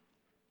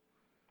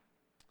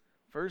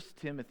First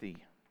Timothy.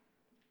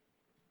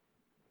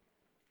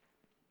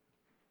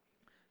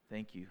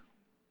 Thank you.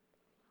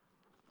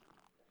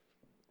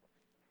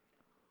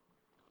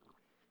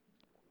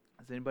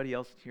 Does anybody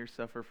else here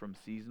suffer from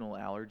seasonal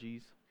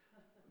allergies?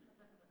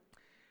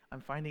 I'm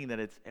finding that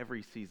it's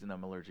every season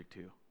I'm allergic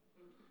to.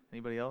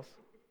 Anybody else?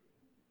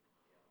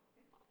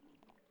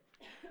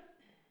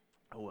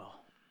 Oh well.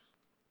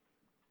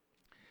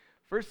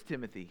 First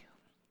Timothy.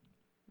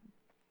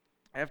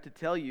 I have to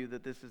tell you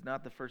that this is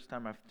not the first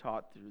time I've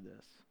taught through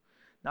this.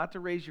 Not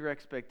to raise your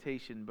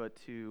expectation, but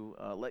to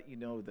let you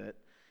know that,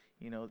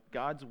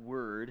 God's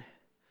Word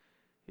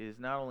is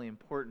not only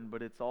important,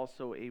 but it's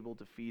also able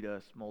to feed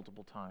us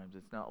multiple times.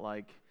 It's not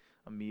like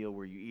a meal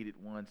where you eat it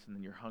once and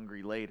then you're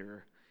hungry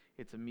later.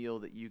 It's a meal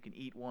that you can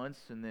eat once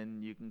and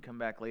then you can come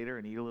back later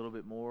and eat a little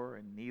bit more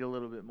and eat a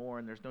little bit more,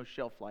 and there's no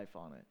shelf life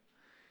on it.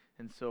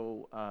 And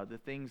so the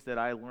things that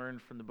I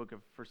learned from the book of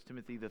 1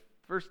 Timothy the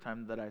first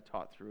time that I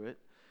taught through it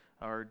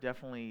are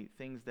definitely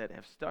things that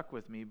have stuck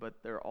with me, but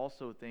they're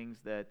also things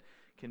that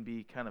can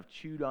be kind of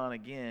chewed on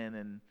again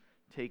and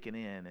taken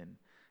in.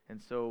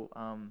 And so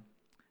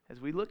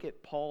as we look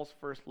at Paul's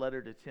first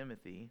letter to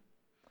Timothy,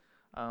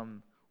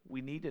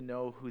 we need to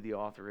know who the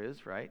author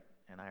is, right?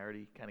 And I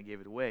already kind of gave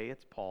it away.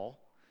 It's Paul.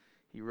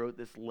 He wrote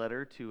this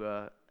letter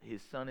to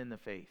his son in the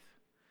faith.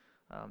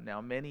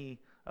 Now, many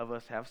of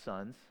us have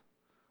sons,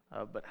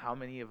 but how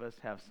many of us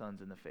have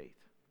sons in the faith?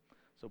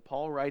 So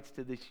Paul writes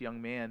to this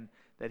young man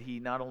that he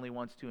not only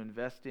wants to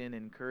invest in,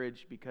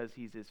 encourage because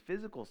he's his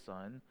physical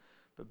son,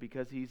 but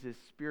because he's his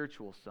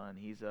spiritual son.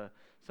 He's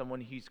someone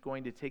who's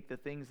going to take the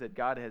things that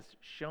God has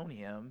shown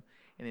him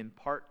and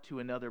impart to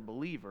another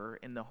believer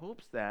in the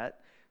hopes that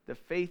the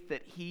faith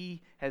that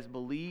he has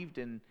believed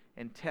and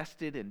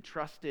tested and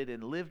trusted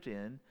and lived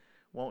in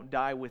won't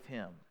die with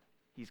him.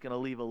 He's going to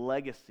leave a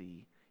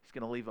legacy. He's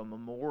going to leave a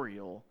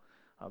memorial,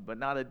 but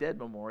not a dead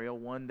memorial,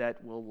 one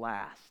that will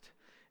last.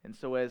 And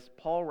so as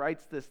Paul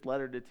writes this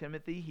letter to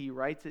Timothy, he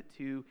writes it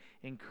to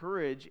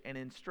encourage and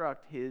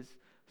instruct his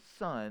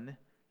son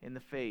in the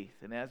faith.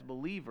 And as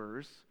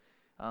believers,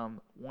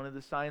 one of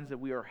the signs that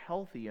we are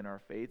healthy in our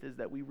faith is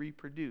that we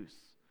reproduce.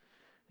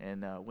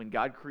 And when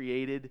God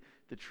created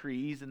the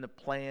trees and the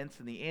plants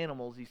and the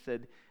animals, he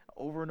said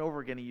over and over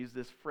again, he used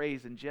this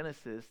phrase in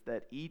Genesis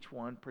that each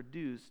one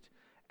produced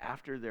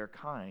after their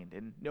kind.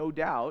 And no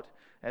doubt,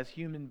 as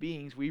human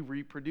beings, we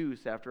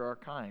reproduce after our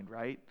kind,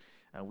 right?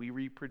 We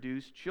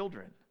reproduce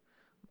children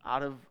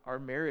out of our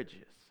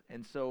marriages.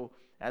 And so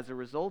as a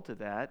result of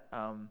that,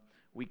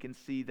 we can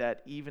see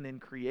that even in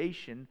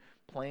creation,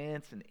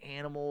 plants and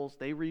animals,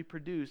 they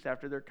reproduce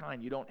after their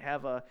kind. You don't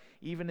have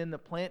even in the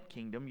plant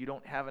kingdom, you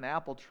don't have an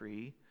apple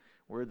tree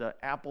where the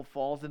apple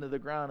falls into the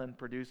ground and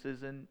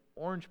produces an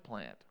orange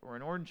plant or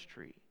an orange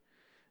tree.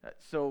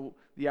 So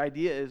the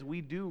idea is we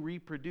do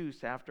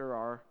reproduce after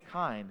our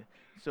kind.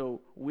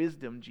 So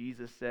wisdom,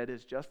 Jesus said,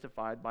 is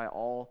justified by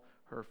all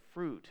her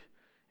fruit.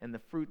 And the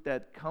fruit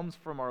that comes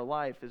from our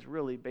life is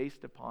really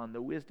based upon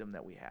the wisdom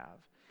that we have.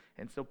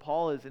 And so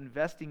Paul is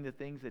investing the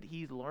things that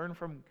he's learned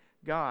from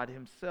God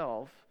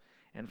himself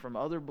and from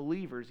other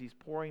believers. He's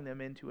pouring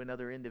them into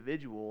another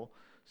individual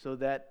so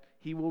that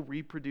he will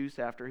reproduce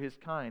after his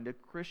kind, a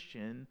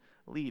Christian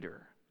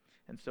leader.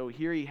 And so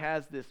here he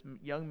has this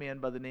young man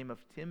by the name of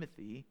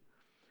Timothy,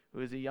 who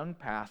is a young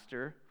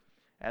pastor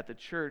at the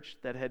church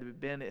that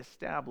had been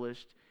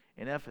established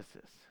in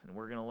Ephesus. And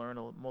we're going to learn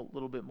a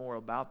little bit more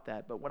about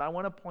that. But what I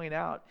want to point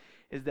out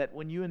is that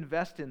when you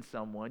invest in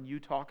someone, you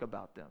talk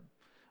about them.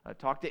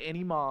 Talk to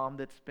any mom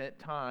that spent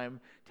time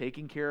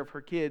taking care of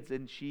her kids,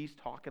 and she's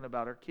talking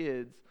about her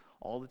kids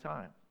all the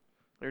time.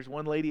 There's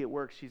one lady at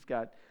work, she's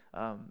got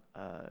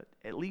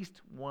at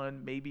least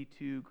one, maybe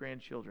two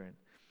grandchildren.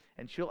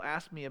 And she'll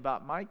ask me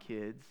about my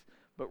kids,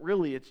 but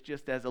really it's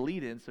just as a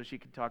lead-in so she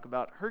can talk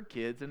about her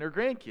kids and her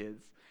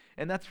grandkids.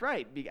 And that's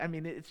right. I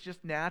mean, it's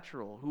just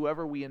natural.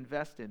 Whoever we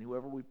invest in,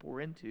 whoever we pour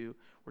into,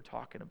 we're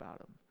talking about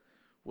them.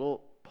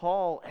 Well,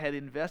 Paul had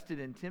invested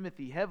in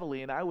Timothy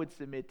heavily, and I would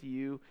submit to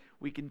you,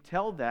 we can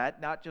tell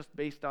that not just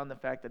based on the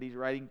fact that he's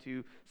writing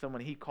to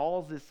someone he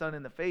calls his son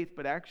in the faith,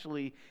 but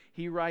actually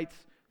he writes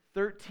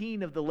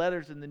 13 of the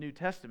letters in the New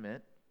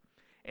Testament,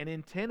 and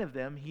in 10 of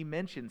them he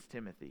mentions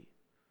Timothy.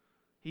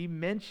 He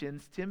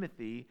mentions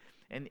Timothy,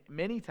 and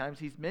many times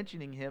he's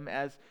mentioning him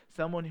as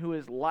someone who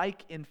is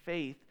like in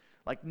faith,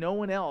 like no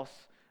one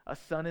else, a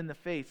son in the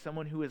faith,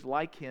 someone who is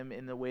like him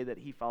in the way that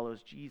he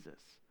follows Jesus.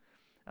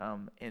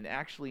 And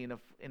actually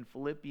in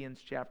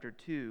Philippians chapter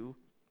 2,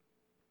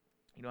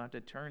 you don't have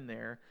to turn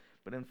there,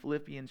 but in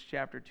Philippians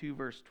chapter 2,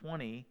 verse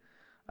 20,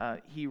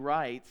 he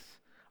writes,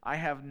 I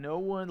have no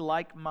one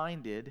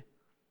like-minded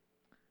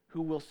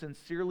who will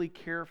sincerely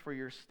care for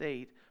your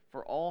state,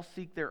 for all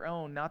seek their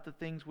own, not the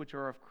things which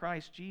are of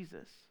Christ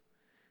Jesus.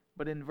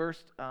 But in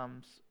verse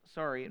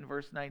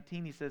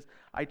 19, he says,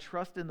 I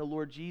trust in the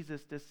Lord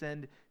Jesus to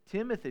send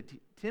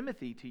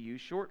Timothy to you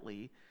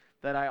shortly,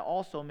 that I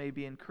also may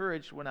be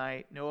encouraged when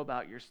I know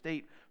about your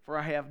state. For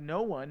I have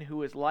no one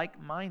who is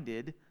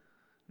like-minded.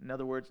 In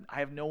other words, I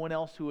have no one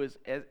else who is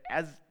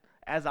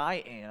as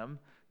I am,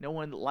 no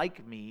one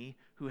like me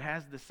who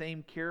has the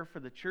same care for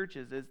the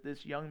churches as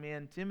this young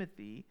man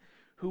Timothy,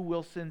 who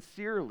will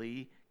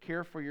sincerely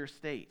care for your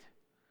state.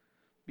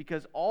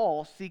 Because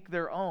all seek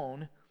their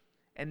own,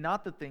 and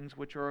not the things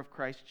which are of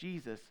Christ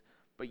Jesus.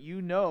 But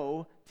you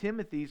know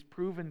Timothy's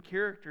proven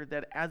character,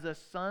 that as a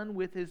son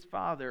with his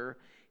father,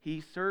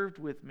 he served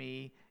with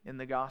me in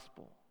the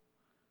gospel.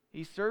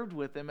 He served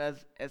with him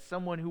as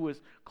someone who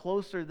was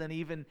closer than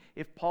even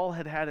if Paul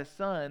had had a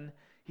son,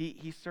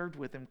 he served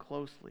with him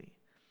closely.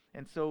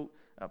 And so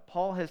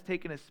Paul has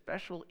taken a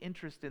special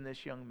interest in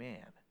this young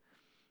man.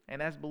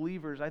 And as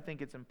believers, I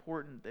think it's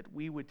important that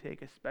we would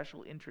take a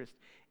special interest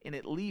in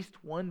at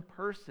least one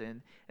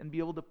person and be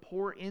able to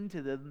pour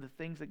into them the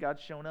things that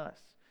God's shown us.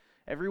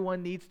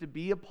 Everyone needs to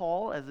be a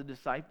Paul as a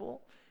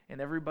disciple, and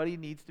everybody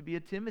needs to be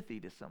a Timothy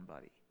to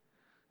somebody.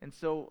 And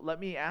so let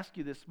me ask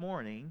you this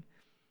morning,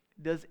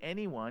 do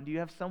you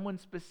have someone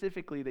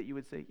specifically that you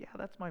would say, yeah,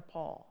 that's my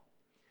Paul?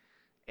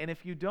 And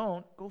if you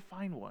don't, go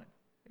find one.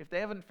 If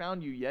they haven't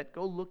found you yet,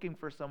 go looking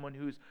for someone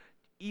who's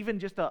even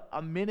just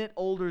a minute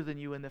older than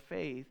you in the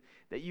faith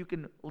that you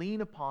can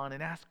lean upon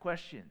and ask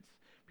questions,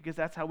 because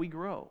that's how we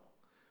grow.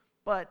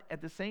 But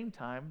at the same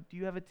time, do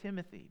you have a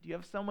Timothy? Do you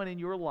have someone in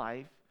your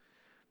life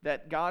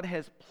that God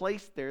has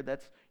placed there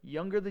that's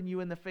younger than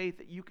you in the faith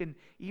that you can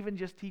even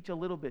just teach a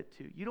little bit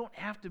to? You don't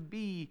have to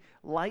be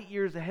light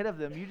years ahead of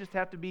them. You just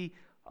have to be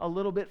a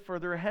little bit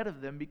further ahead of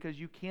them, because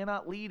you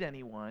cannot lead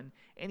anyone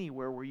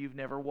anywhere where you've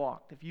never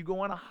walked. If you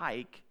go on a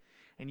hike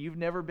and you've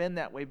never been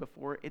that way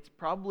before, it's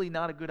probably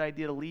not a good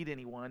idea to lead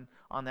anyone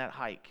on that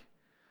hike.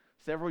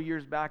 Several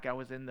years back, I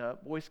was in the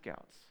Boy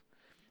Scouts,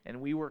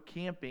 and we were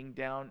camping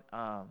down,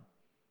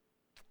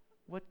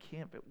 what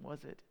camp was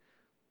it?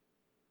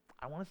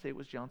 I want to say it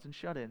was Johnson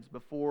Shut-ins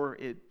before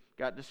it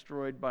got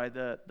destroyed by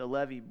the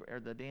levee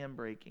or the dam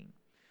breaking.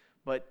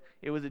 But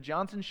it was a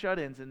Johnson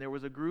Shut-ins, and there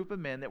was a group of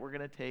men that were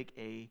going to take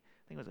I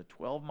think it was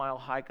a 12-mile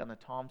hike on the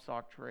Tom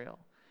Sauk Trail.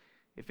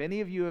 If any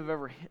of you have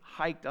ever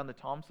hiked on the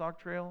Tom Sauk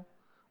Trail,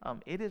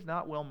 it is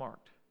not well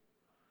marked.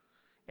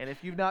 And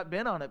if you've not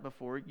been on it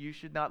before, you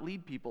should not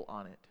lead people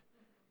on it,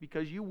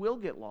 because you will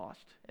get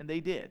lost, and they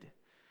did.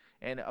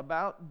 And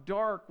about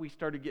dark, we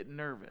started getting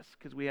nervous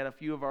because we had a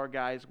few of our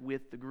guys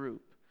with the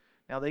group.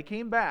 Now, they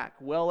came back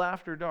well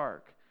after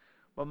dark,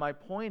 but my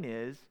point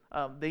is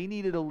they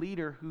needed a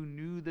leader who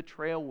knew the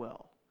trail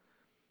well.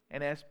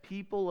 And as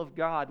people of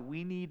God,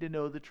 we need to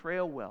know the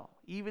trail well,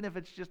 even if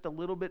it's just a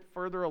little bit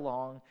further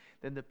along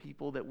than the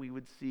people that we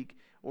would seek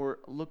or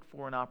look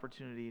for an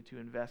opportunity to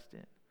invest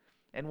in.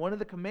 And one of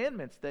the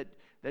commandments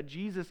that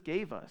Jesus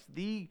gave us,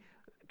 the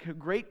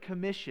Great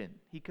Commission,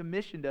 he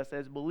commissioned us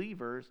as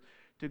believers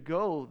to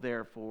go,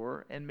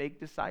 therefore, and make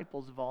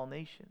disciples of all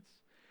nations.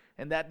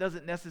 And that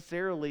doesn't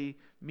necessarily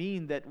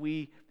mean that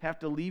we have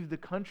to leave the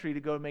country to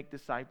go make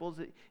disciples.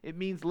 It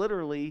means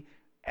literally,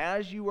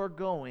 as you are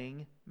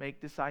going, make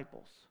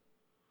disciples.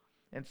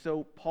 And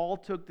so Paul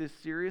took this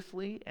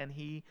seriously, and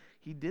he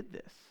did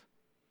this.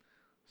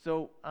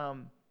 So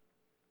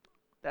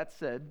that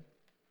said,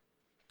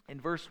 in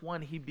verse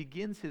 1, he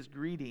begins his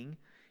greeting.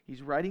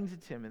 He's writing to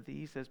Timothy.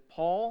 He says,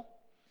 Paul,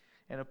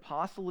 an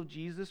apostle of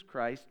Jesus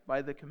Christ,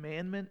 by the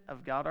commandment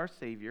of God our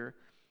Savior,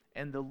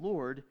 and the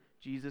Lord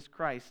Jesus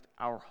Christ,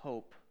 our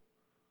hope.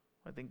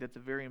 I think that's a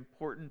very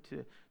important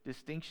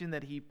distinction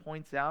that he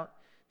points out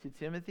to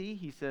Timothy.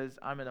 He says,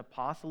 I'm an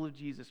apostle of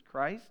Jesus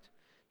Christ,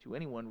 to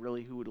anyone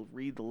really who would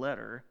read the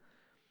letter,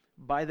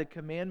 by the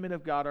commandment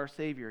of God our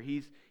Savior.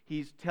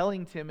 He's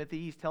telling Timothy,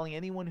 he's telling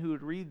anyone who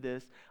would read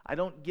this, I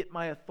don't get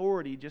my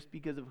authority just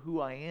because of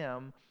who I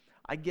am.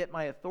 I get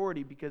my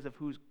authority because of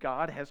who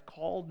God has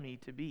called me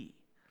to be.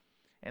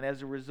 And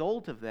as a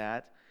result of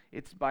that,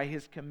 it's by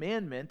his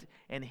commandment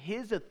and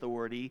his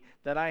authority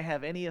that I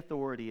have any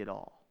authority at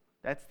all.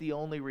 That's the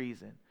only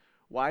reason.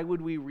 Why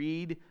would we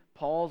read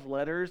Paul's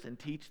letters and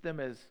teach them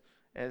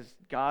as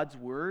God's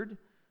word?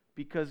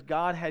 Because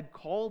God had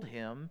called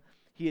him,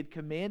 he had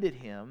commanded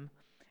him,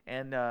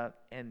 and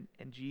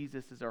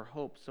Jesus is our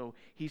hope. So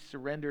he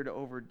surrendered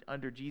over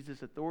under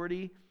Jesus'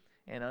 authority,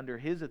 and under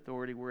his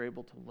authority we're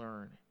able to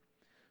learn.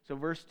 So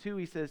verse 2,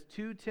 he says,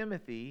 to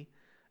Timothy,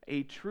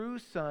 a true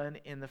son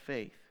in the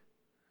faith.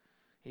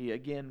 He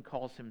again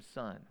calls him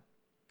son.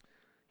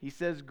 He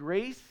says,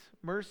 grace,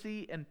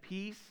 mercy, and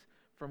peace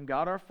from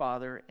God our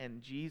Father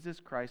and Jesus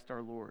Christ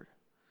our Lord.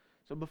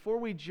 So before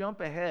we jump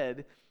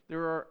ahead,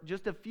 there are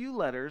just a few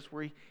letters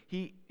where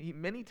he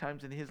many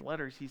times in his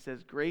letters he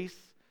says grace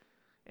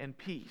and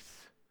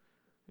peace.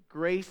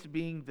 Grace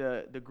being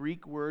the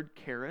Greek word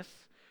charis,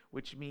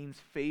 which means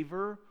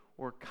favor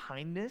or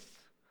kindness.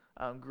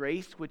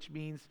 Grace, which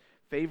means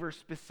favor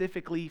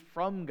specifically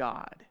from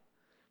God.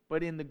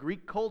 But in the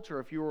Greek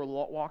culture, if you were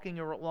walking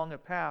along a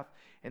path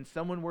and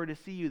someone were to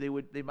see you,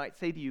 they might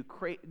say to you,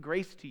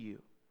 grace to you,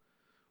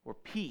 or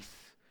peace,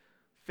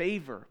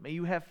 favor. May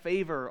you have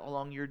favor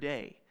along your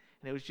day.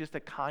 And it was just a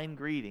kind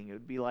greeting. It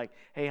would be like,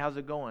 hey, how's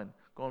it going?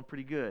 Going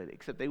pretty good.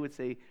 Except they would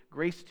say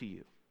grace to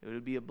you. It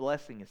would be a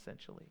blessing,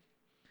 essentially.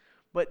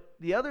 But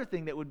the other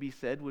thing that would be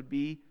said would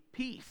be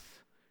peace.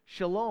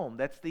 Shalom.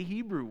 That's the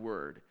Hebrew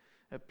word.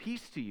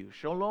 Peace to you.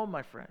 Shalom,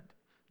 my friend.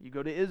 You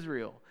go to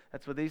Israel.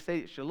 That's what they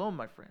say. Shalom,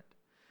 my friend.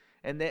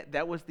 And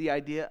that was the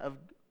idea of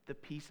the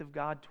peace of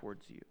God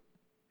towards you.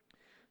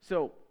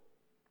 So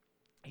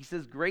he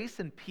says grace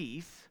and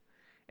peace,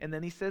 and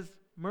then he says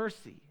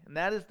mercy. And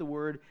that is the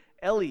word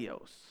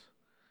eleos.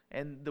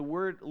 And the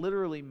word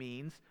literally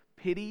means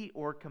pity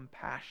or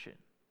compassion.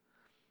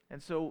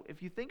 And so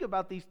if you think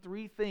about these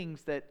three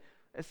things that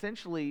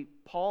essentially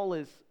Paul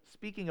is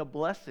speaking a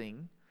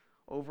blessing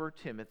over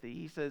Timothy.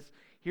 He says,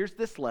 here's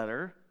this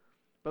letter,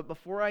 but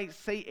before I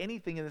say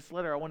anything in this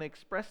letter, I want to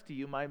express to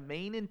you my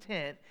main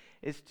intent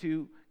is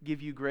to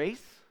give you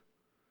grace,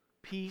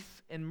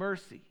 peace, and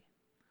mercy.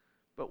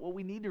 But what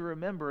we need to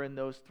remember in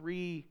those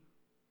three,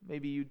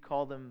 maybe you'd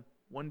call them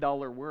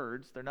 $1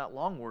 words, they're not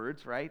long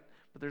words, right?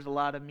 But there's a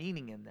lot of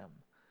meaning in them.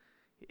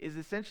 Is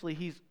essentially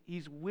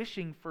he's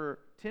wishing for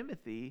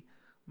Timothy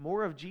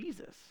more of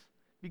Jesus.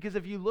 Because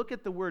if you look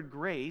at the word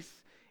grace,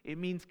 it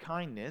means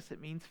kindness, it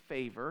means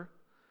favor.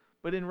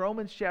 But in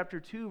Romans chapter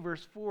 2,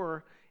 verse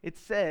 4, it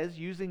says,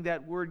 using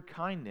that word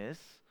kindness,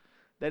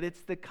 that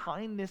it's the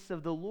kindness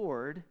of the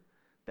Lord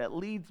that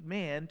leads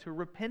man to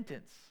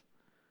repentance.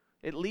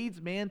 It leads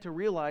man to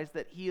realize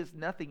that he is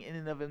nothing in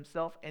and of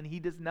himself, and he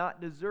does not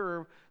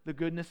deserve the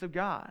goodness of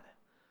God.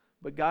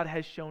 But God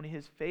has shown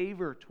his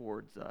favor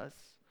towards us,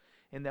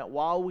 in that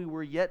while we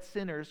were yet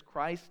sinners,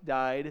 Christ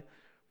died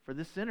for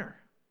the sinner,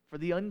 for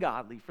the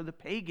ungodly, for the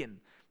pagan,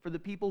 for the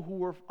people who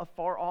were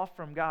afar off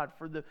from God,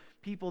 for the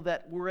people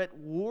that were at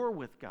war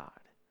with God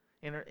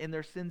in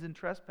their sins and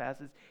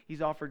trespasses.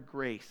 He's offered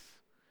grace,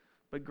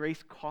 but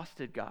grace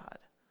costed God.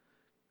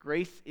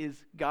 Grace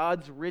is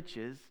God's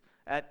riches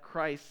at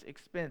Christ's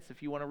expense.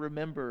 If you want to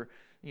remember,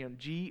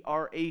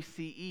 GRACE,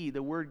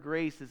 the word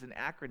grace is an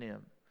acronym.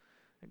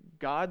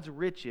 God's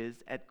riches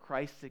at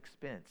Christ's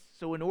expense.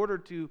 So in order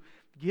to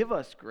give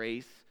us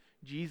grace,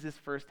 Jesus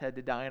first had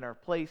to die in our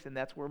place, and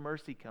that's where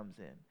mercy comes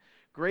in.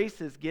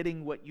 Grace is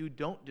getting what you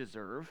don't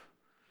deserve,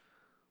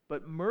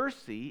 but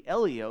mercy,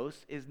 eleos,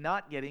 is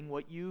not getting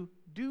what you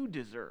do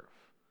deserve.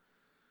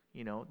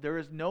 There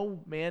is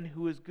no man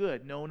who is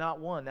good, no, not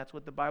one. That's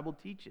what the Bible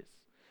teaches.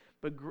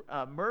 But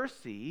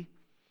mercy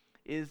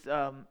is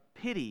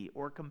pity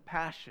or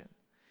compassion.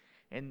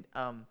 And,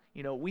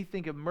 we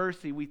think of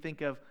mercy, we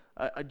think of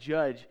a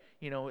judge.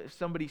 If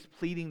somebody's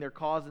pleading their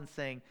cause and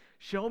saying,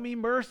 show me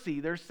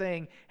mercy, they're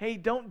saying, hey,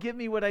 don't give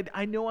me what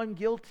I know I'm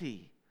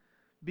guilty.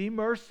 Be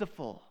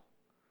merciful.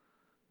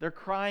 They're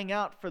crying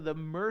out for the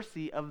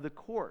mercy of the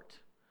court.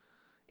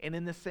 And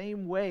in the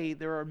same way,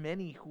 there are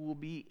many who will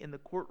be in the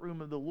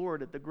courtroom of the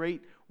Lord at the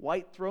great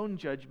white throne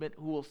judgment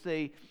who will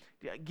say,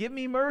 give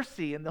me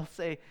mercy. And they'll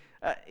say,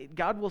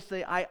 God will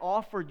say, I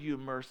offered you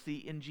mercy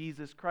in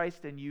Jesus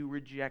Christ and you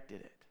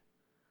rejected it.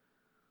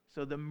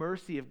 So the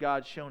mercy of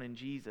God shown in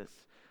Jesus.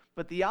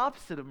 But the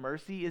opposite of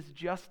mercy is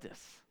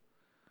justice.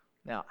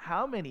 Now,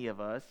 how many of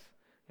us,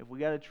 if we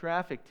got a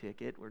traffic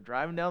ticket, we're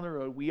driving down the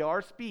road, we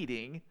are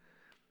speeding,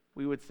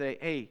 we would say,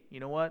 hey, you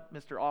know what,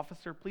 Mr.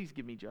 Officer, please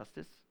give me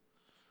justice.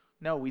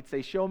 No, we'd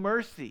say, show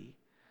mercy.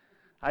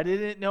 I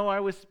didn't know I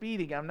was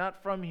speeding. I'm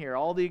not from here.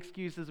 All the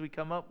excuses we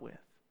come up with.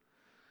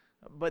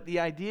 But the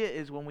idea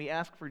is when we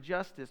ask for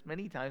justice,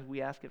 many times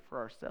we ask it for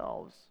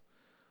ourselves.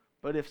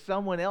 But if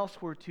someone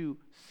else were to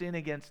sin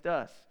against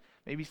us,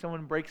 maybe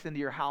someone breaks into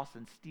your house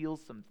and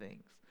steals some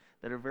things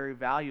that are very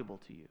valuable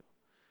to you,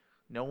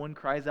 no one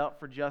cries out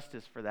for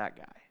justice for that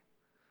guy.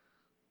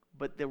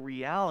 But the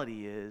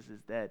reality is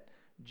that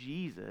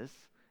Jesus,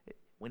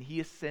 when he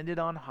ascended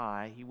on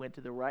high, he went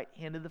to the right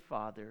hand of the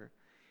Father.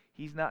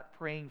 He's not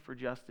praying for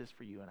justice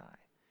for you and I.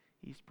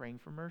 He's praying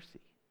for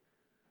mercy.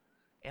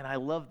 And I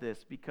love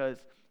this because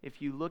if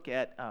you look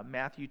at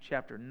Matthew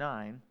chapter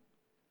 9,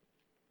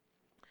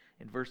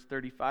 in verse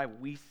 35,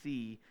 we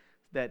see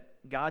that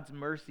God's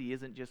mercy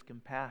isn't just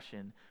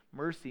compassion.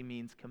 Mercy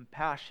means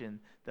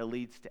compassion that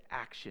leads to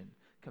action.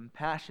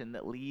 Compassion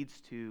that leads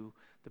to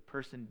the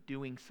person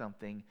doing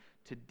something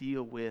to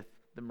deal with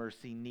the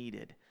mercy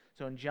needed.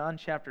 So in John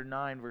chapter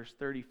 9, verse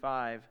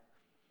 35,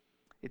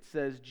 it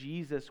says,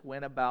 Jesus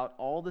went about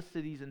all the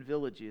cities and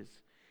villages,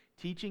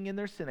 teaching in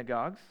their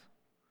synagogues,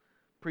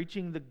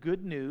 preaching the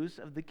good news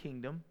of the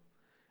kingdom,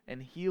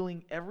 and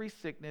healing every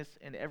sickness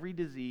and every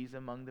disease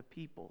among the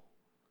people.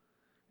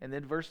 And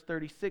then verse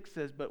 36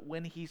 says, but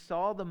when he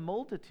saw the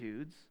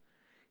multitudes,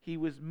 he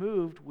was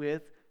moved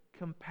with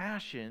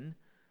compassion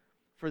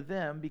for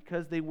them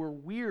because they were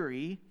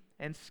weary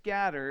and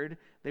scattered.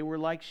 They were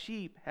like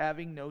sheep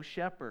having no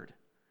shepherd.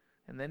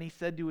 And then he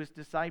said to his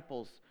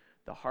disciples,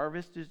 the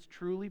harvest is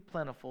truly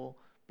plentiful,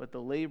 but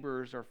the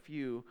laborers are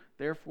few.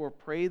 Therefore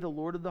pray the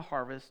Lord of the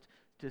harvest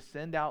to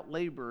send out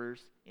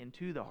laborers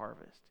into the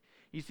harvest.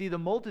 You see, the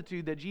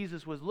multitude that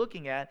Jesus was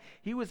looking at,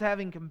 he was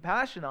having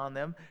compassion on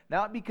them,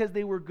 not because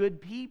they were good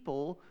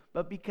people,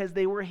 but because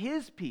they were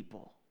his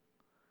people.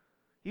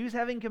 He was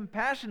having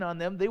compassion on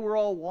them. They were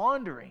all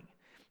wandering.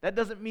 That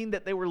doesn't mean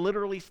that they were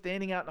literally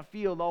standing out in a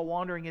field all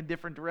wandering in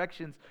different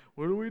directions.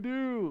 What do we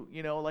do?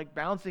 Like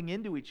bouncing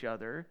into each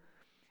other.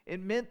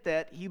 It meant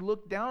that he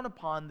looked down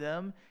upon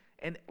them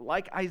And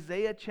like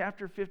Isaiah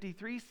chapter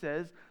 53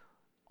 says,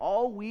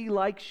 all we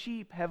like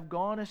sheep have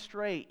gone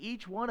astray.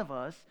 Each one of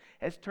us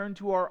has turned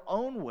to our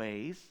own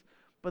ways,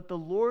 but the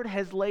Lord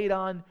has laid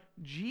on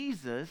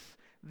Jesus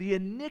the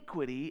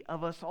iniquity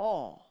of us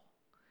all.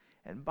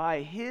 And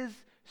by his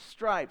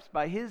stripes,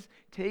 by his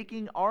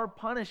taking our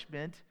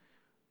punishment,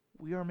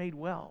 we are made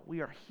well.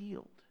 We are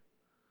healed.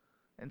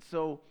 And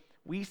so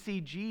we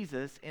see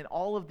Jesus in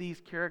all of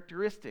these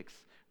characteristics: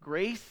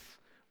 grace,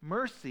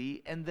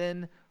 mercy, and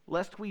then,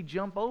 lest we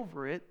jump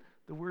over it,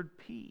 the word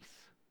peace.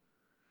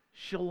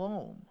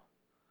 Shalom.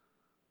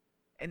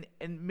 And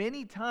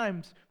many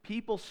times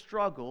people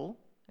struggle,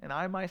 and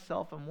I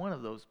myself am one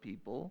of those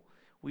people.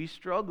 We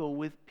struggle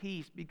with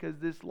peace because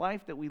this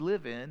life that we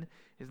live in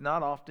is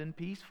not often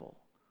peaceful.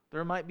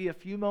 There might be a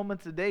few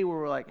moments a day where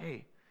we're like,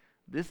 hey,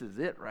 this is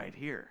it right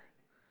here.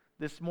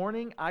 This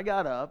morning I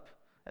got up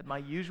at my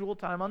usual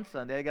time on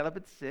Sunday. I got up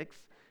at 6,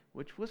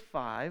 which was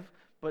 5,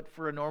 but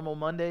for a normal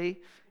Monday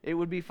it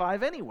would be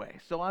 5 anyway.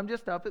 So I'm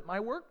just up at my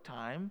work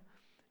time,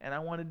 and I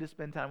wanted to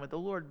spend time with the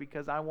Lord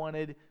because I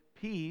wanted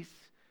peace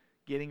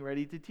getting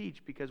ready to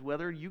teach. Because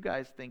whether you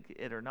guys think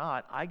it or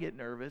not, I get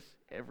nervous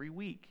every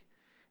week,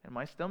 and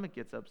my stomach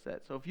gets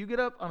upset. So if you get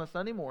up on a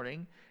Sunday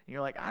morning and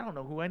you're like, I don't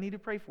know who I need to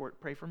pray for,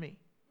 pray for me.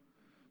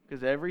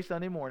 Because every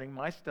Sunday morning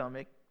my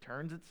stomach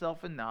turns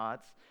itself in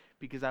knots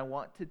because I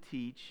want to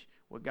teach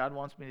what God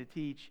wants me to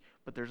teach,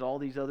 but there's all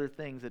these other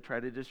things that try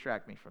to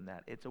distract me from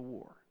that. It's a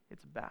war.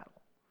 It's a battle.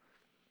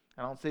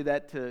 I don't say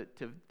that to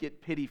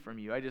get pity from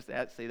you. I just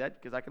say that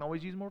because I can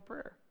always use more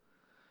prayer.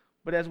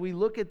 But as we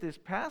look at this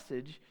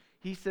passage,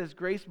 he says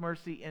grace,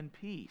 mercy, and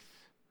peace.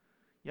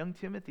 Young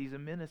Timothy's a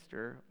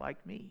minister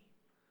like me.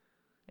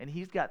 And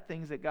he's got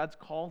things that God's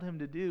called him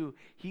to do.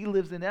 He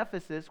lives in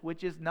Ephesus,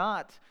 which is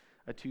not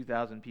a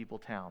 2,000 people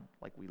town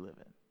like we live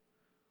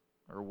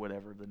in, or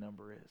whatever the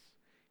number is.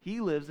 He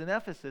lives in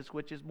Ephesus,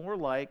 which is more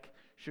like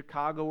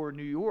Chicago or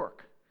New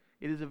York.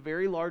 It is a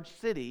very large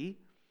city,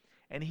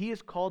 and he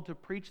is called to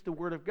preach the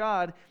Word of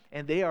God,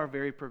 and they are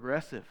very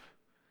progressive.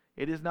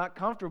 It is not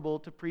comfortable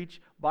to preach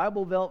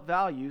Bible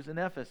values in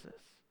Ephesus.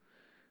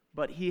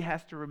 But he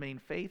has to remain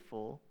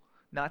faithful,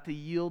 not to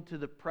yield to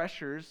the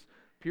pressures.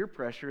 Peer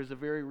pressure is a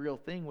very real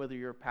thing, whether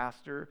you're a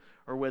pastor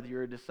or whether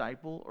you're a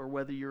disciple or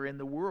whether you're in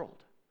the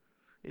world.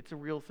 It's a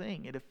real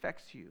thing. It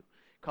affects you.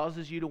 It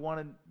causes you to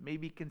want to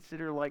maybe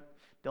consider like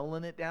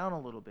dulling it down a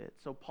little bit.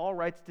 So Paul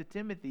writes to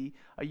Timothy,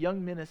 a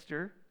young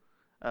minister.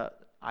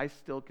 I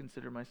still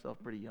consider myself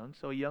pretty young,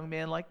 so a young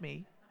man like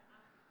me.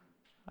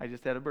 I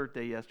just had a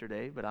birthday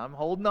yesterday, but I'm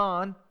holding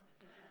on.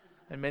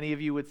 And many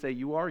of you would say,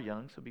 you are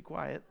young, so be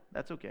quiet.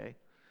 That's okay.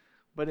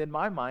 But in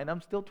my mind,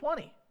 I'm still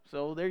 20.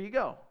 So there you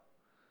go.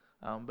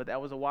 But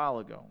that was a while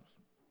ago.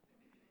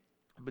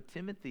 But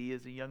Timothy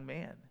is a young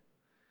man.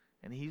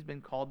 And he's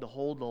been called to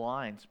hold the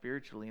line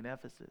spiritually in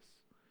Ephesus.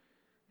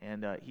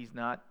 And he's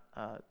not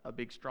a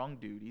big, strong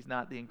dude. He's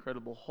not the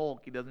Incredible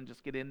Hulk. He doesn't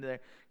just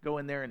go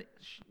in there and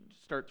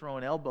start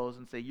throwing elbows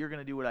and say, you're going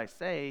to do what I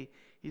say.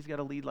 He's got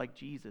to lead like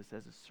Jesus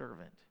as a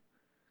servant.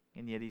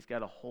 And yet he's got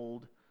to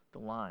hold the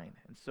line.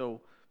 And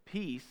so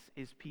peace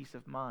is peace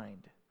of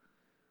mind.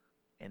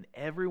 And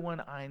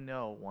everyone I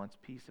know wants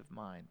peace of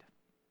mind.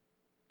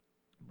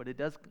 But it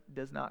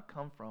does not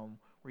come from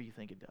where you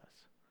think it does.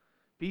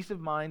 Peace of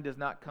mind does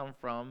not come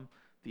from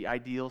the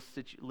ideal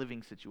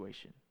living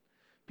situation.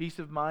 Peace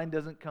of mind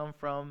doesn't come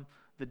from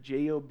the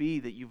job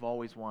that you've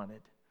always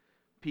wanted.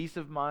 Peace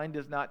of mind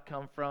does not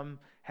come from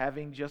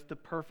having just the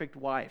perfect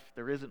wife.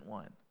 There isn't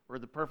one. Or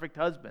the perfect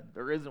husband.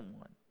 There isn't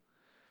one.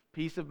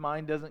 Peace of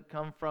mind doesn't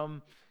come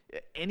from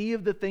any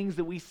of the things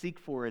that we seek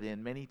for it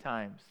in many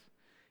times.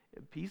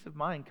 Peace of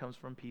mind comes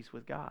from peace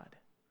with God.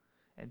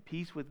 And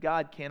peace with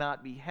God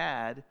cannot be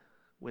had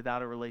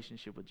without a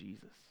relationship with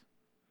Jesus.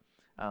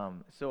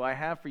 So I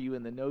have for you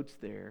in the notes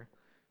there,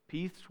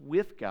 peace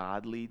with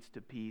God leads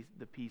to peace,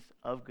 the peace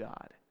of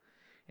God.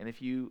 And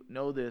if you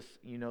know this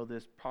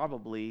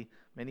probably.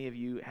 Many of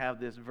you have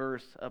this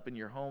verse up in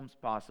your homes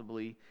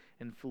possibly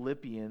in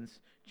Philippians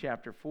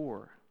chapter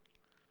 4.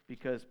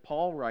 Because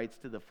Paul writes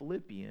to the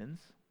Philippians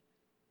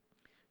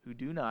who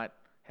do not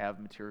have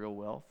material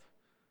wealth,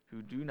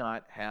 who do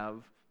not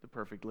have the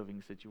perfect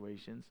living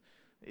situations.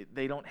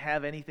 They don't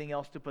have anything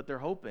else to put their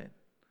hope in.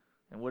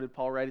 And what did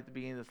Paul write at the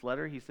beginning of this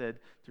letter? He said,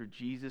 through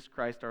Jesus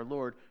Christ our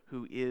Lord,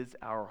 who is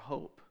our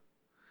hope.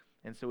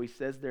 And so he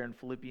says there in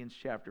Philippians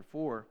chapter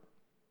 4,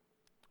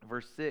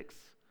 verse 6,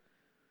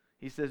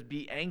 he says,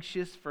 be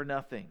anxious for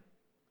nothing.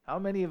 How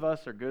many of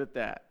us are good at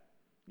that?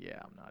 Yeah,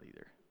 I'm not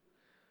either.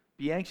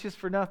 Be anxious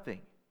for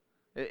nothing.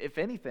 If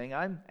anything,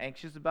 I'm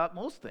anxious about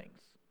most things.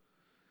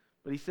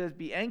 But he says,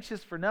 be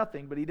anxious for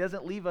nothing, but he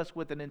doesn't leave us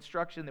with an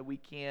instruction that we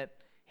can't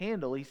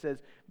handle. He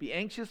says, be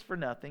anxious for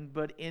nothing,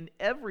 but in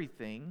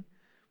everything,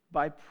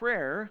 by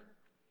prayer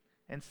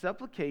and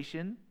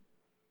supplication,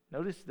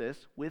 notice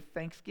this, with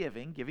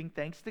thanksgiving, giving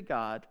thanks to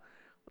God,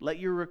 let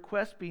your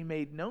requests be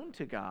made known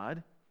to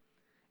God,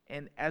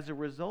 and as a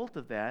result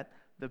of that,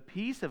 the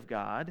peace of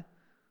God,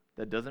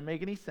 that doesn't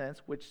make any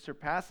sense, which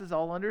surpasses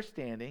all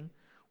understanding,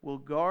 will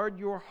guard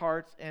your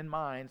hearts and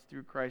minds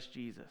through Christ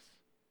Jesus.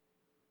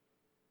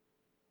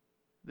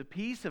 The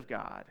peace of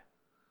God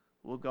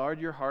will guard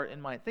your heart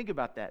and mind. Think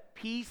about that.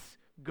 Peace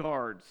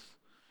guards.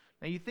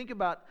 Now you think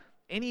about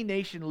any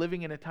nation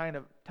living in a time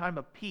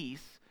of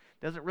peace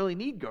doesn't really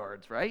need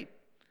guards, right?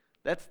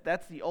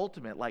 That's the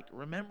ultimate. Like,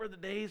 remember the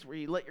days where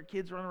you let your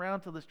kids run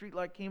around till the street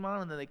light came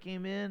on and then they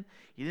came in?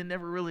 You didn't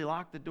ever really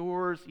lock the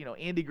doors.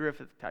 Andy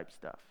Griffith type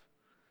stuff.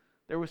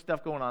 There was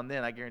stuff going on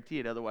then, I guarantee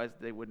it. Otherwise,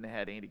 they wouldn't have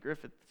had Andy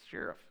Griffith as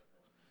sheriff.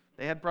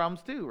 They had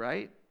problems too,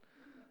 right?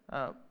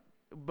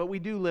 But we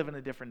do live in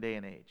a different day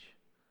and age.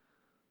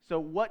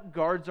 So what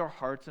guards our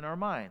hearts and our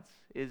minds?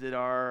 Is it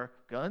our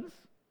guns?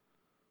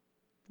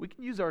 We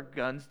can use our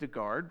guns to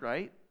guard,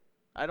 right?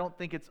 I don't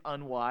think it's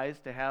unwise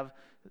to have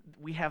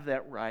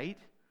that right.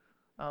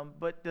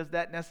 But does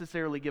that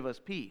necessarily give us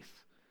peace?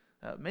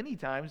 Many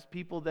times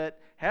people that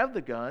have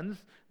the guns,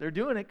 they're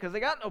doing it because they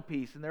got no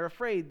peace and they're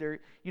afraid.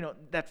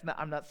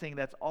 I'm not saying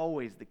that's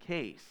always the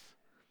case.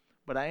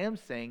 But I am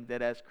saying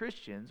that as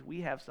Christians,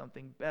 we have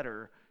something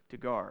better to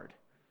guard.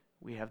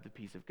 We have the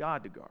peace of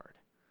God to guard.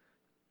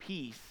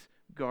 Peace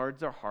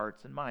guards our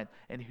hearts and minds.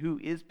 And who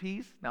is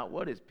peace? Not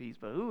what is peace,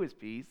 but who is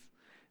peace?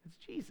 It's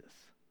Jesus.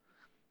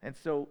 And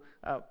so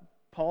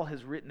Paul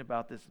has written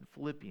about this in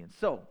Philippians.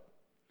 So,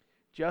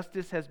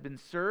 justice has been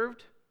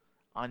served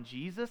on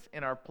Jesus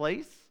in our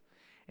place,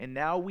 and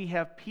now we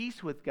have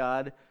peace with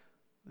God,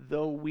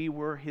 though we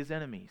were his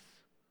enemies.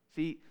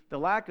 See, the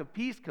lack of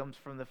peace comes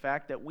from the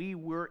fact that we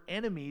were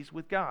enemies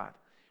with God.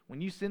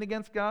 When you sin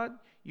against God,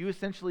 you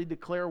essentially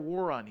declare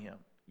war on him.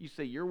 You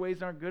say, your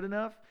ways aren't good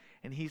enough,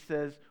 and he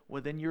says,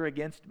 well, then you're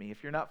against me.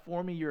 If you're not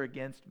for me, you're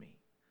against me.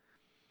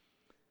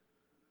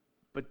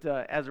 But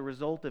as a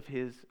result of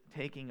his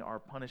taking our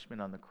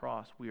punishment on the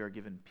cross, we are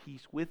given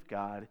peace with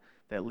God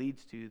that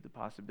leads to the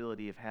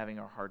possibility of having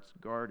our hearts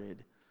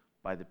guarded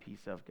by the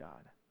peace of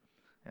God.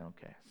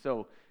 Okay,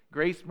 so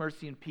grace,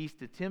 mercy, and peace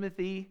to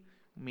Timothy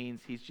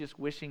means he's just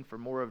wishing for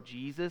more of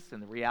Jesus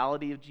and the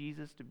reality of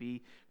Jesus to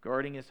be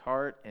guarding his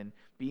heart and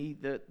be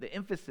the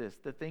emphasis,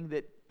 the thing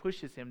that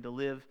pushes him to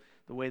live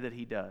the way that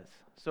he does.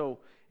 So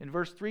in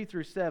verse 3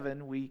 through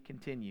 7, we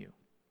continue.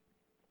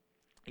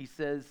 He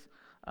says,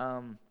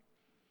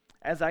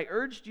 as I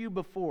urged you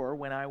before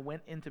when I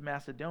went into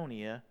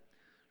Macedonia,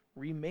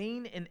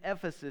 remain in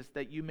Ephesus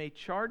that you may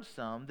charge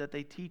some that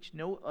they teach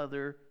no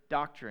other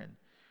doctrine,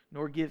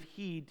 nor give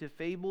heed to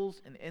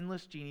fables and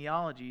endless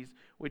genealogies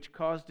which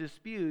cause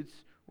disputes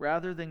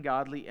rather than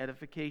godly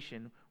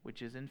edification,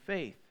 which is in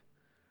faith.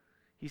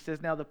 He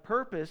says, now the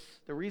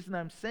reason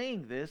I'm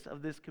saying this,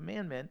 of this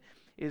commandment,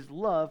 is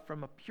love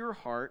from a pure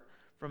heart,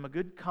 from a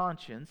good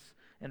conscience,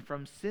 and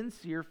from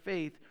sincere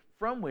faith,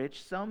 from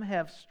which some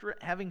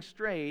having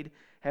strayed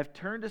have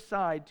turned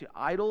aside to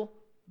idle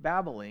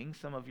babbling,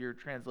 some of your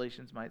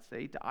translations might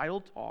say, to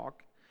idle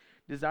talk,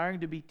 desiring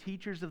to be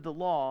teachers of the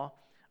law,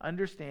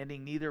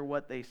 understanding neither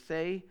what they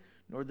say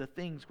nor the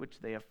things which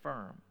they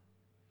affirm.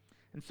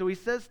 And so he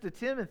says to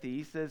Timothy,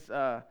 he says,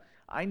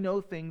 I know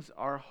things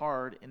are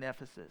hard in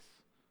Ephesus.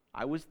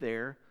 I was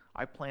there.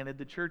 I planted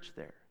the church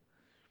there.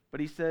 But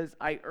he says,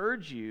 I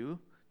urge you,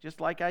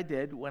 just like I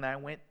did when I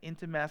went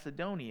into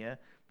Macedonia,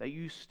 that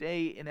you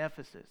stay in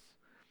Ephesus.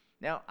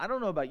 Now, I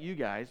don't know about you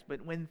guys,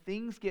 but when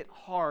things get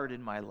hard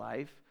in my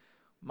life,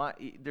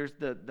 there's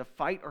the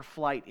fight or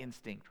flight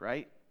instinct,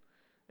 right?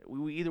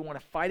 We either want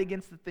to fight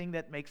against the thing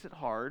that makes it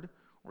hard,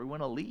 or we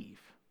want to leave.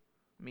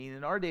 I mean,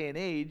 in our day and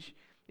age,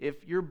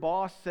 if your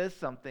boss says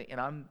something, and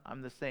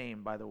I'm the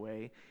same, by the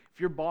way, if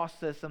your boss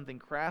says something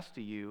crass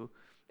to you,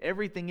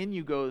 everything in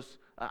you goes,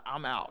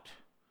 I'm out.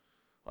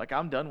 Like,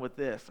 I'm done with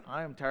this.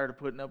 I am tired of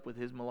putting up with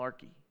his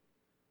malarkey.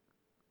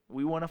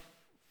 We want to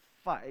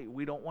fight.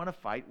 We don't want to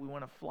fight. We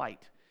want to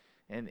flight.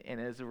 And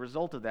as a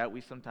result of that, we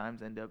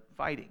sometimes end up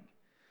fighting.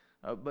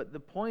 But the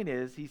point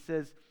is, he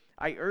says,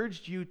 I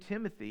urged you,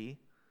 Timothy,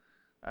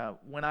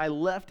 when I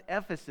left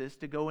Ephesus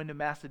to go into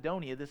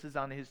Macedonia, this is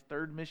on his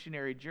third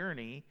missionary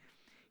journey,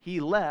 he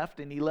left,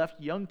 and he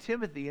left young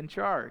Timothy in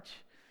charge.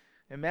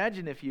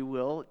 Imagine, if you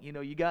will,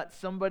 you got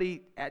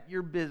somebody at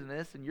your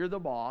business, and you're the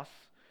boss,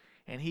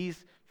 and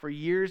he's for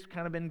years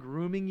kind of been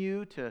grooming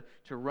you to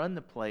run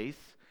the place,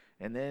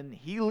 and then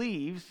he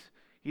leaves.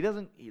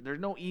 There's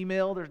no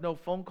email, there's no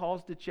phone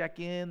calls to check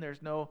in,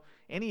 there's no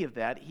any of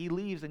that. He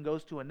leaves and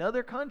goes to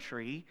another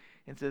country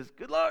and says,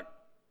 good luck,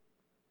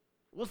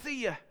 we'll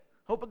see you,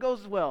 hope it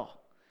goes well.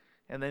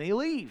 And then he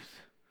leaves.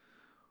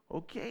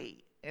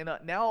 Okay, and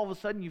now all of a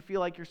sudden you feel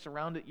like you're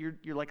surrounded,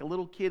 you're like a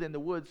little kid in the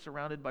woods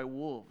surrounded by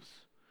wolves.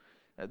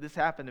 This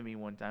happened to me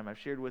one time. I've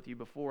shared with you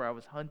before. I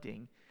was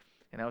hunting,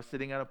 and I was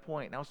sitting on a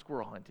point, and I was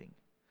squirrel hunting.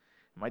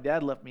 My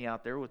dad left me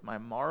out there with my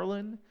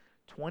Marlin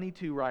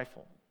 22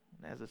 rifle.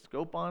 It has a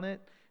scope on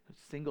it,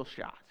 single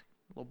shot,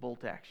 little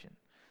bolt action.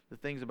 The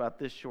thing's about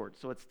this short,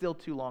 so it's still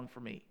too long for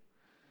me.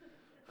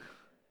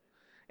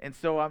 And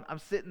so I'm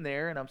sitting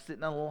there, and I'm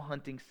sitting on a little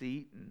hunting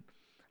seat, and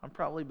I'm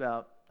probably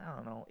about,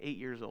 8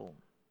 years old.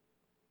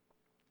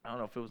 I don't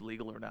know if it was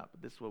legal or not,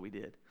 but this is what we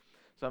did.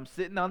 So I'm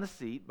sitting on the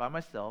seat by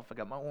myself. I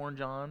got my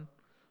orange on,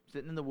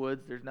 sitting in the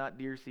woods. There's not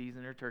deer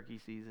season or turkey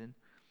season.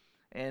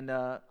 And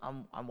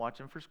I'm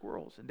watching for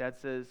squirrels. And Dad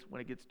says, when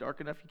it gets dark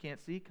enough you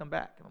can't see, come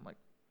back. And I'm like,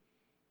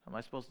 how am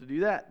I supposed to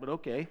do that? But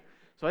okay.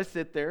 So I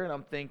sit there and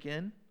I'm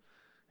thinking.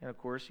 And of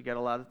course, you got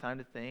a lot of time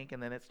to think.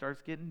 And then it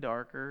starts getting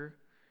darker.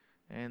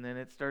 And then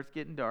it starts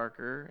getting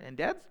darker. And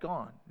Dad's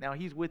gone. Now,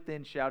 he's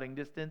within shouting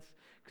distance.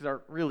 Because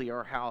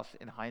our house,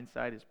 in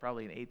hindsight, is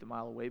probably an eighth of a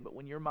mile away. But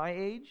when you're my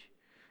age,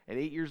 at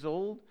 8 years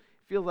old,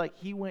 it feels like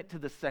he went to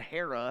the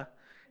Sahara.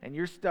 And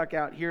you're stuck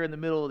out here in the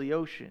middle of the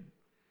ocean.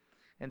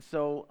 And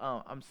so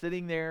I'm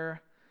sitting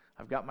there,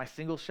 I've got my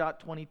single-shot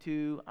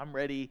 22, I'm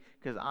ready,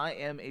 because I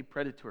am a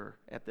predator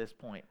at this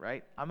point,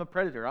 right? I'm a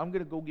predator. I'm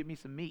going to go get me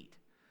some meat.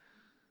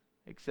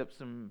 Except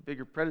some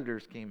bigger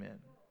predators came in.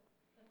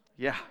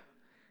 Yeah.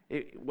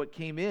 What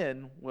came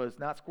in was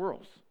not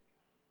squirrels.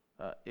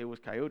 It was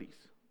coyotes.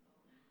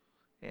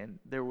 And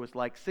there was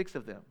like 6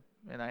 of them.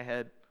 And I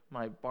had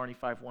my Barney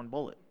 5.1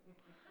 bullet.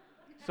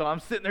 So I'm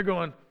sitting there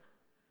going,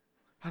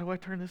 how do I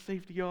turn this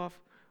safety off?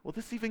 Will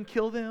this even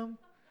kill them?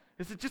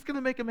 Is it just going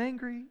to make them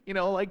angry?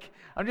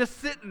 I'm just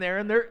sitting there,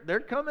 and they're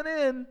coming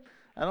in.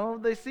 I don't know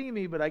if they see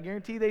me, but I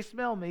guarantee they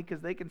smell me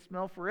because they can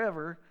smell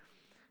forever.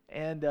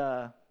 And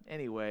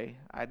anyway,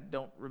 I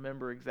don't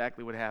remember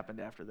exactly what happened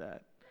after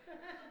that.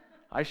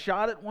 I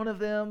shot at one of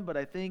them, but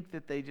I think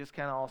that they just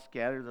kind of all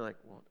scattered. They're like,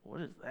 well,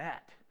 what is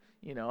that?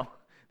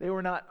 They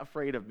were not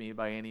afraid of me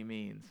by any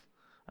means.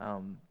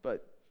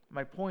 But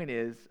my point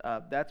is,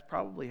 that's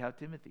probably how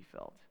Timothy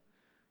felt.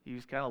 He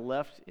was kind of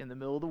left in the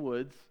middle of the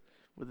woods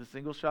with a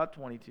single-shot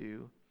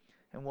 22.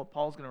 And what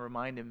Paul's going to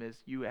remind him is,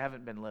 you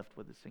haven't been left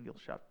with a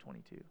single-shot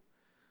 22.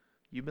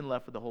 You've been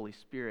left with the Holy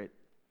Spirit.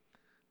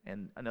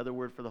 And another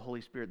word for the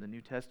Holy Spirit in the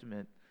New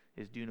Testament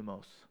is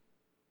dunamos,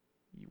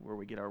 where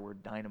we get our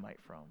word dynamite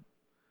from.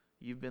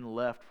 You've been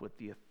left with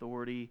the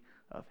authority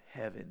of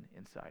heaven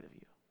inside of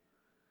you.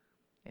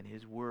 And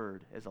his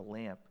word as a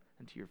lamp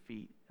unto your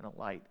feet and a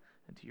light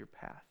unto your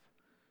path.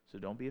 So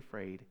don't be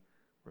afraid.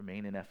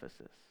 Remain in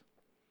Ephesus.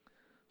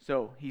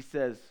 So he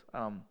says,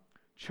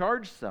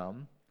 charge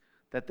some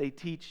that they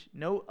teach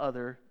no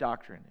other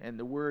doctrine. And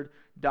the word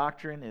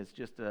doctrine is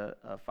just a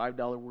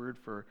 $5 word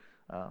for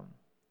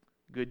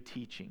good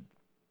teaching.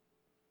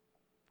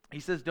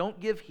 He says, don't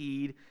give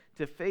heed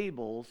to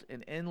fables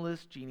and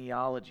endless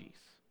genealogies.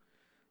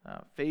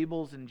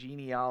 Fables and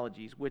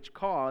genealogies, which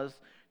cause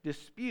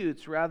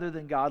disputes rather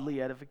than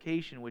godly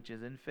edification, which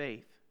is in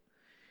faith.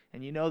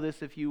 And you know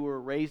this if you were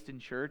raised in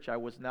church. I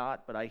was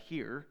not, but I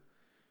hear,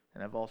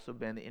 and I've also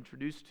been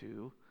introduced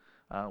to,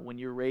 when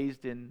you're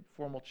raised in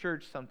formal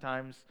church,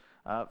 sometimes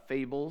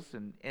fables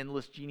and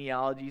endless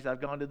genealogies.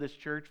 I've gone to this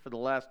church for the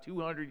last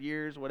 200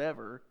 years,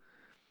 whatever.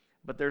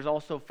 But there's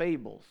also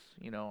fables.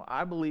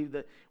 I believe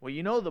that,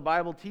 the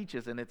Bible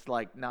teaches, and it's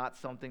like not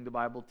something the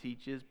Bible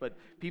teaches, but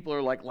people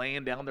are like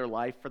laying down their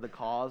life for the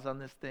cause on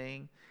this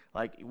thing.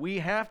 Like, we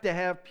have to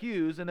have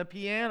pews and a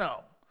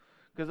piano,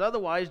 because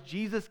otherwise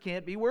Jesus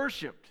can't be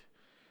worshiped.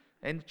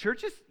 And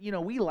churches,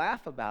 we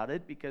laugh about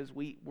it because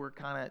we're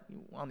kind of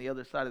on the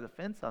other side of the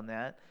fence on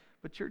that.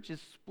 But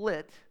churches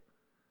split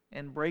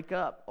and break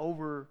up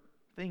over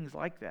things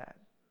like that.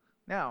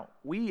 Now,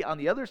 we on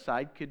the other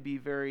side could be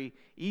very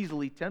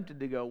easily tempted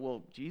to go,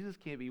 well, Jesus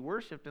can't be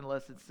worshiped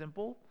unless it's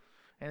simple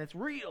and it's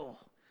real.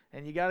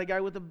 And you got a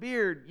guy with a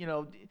beard,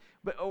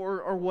 but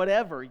or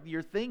whatever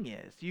your thing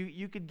is.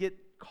 You could get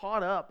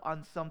caught up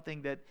on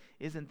something that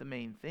isn't the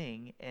main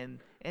thing and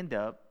end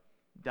up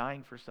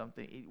dying for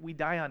something. We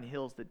die on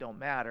hills that don't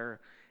matter,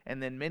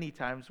 and then many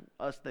times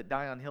us that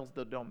die on hills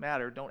that don't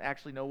matter don't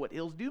actually know what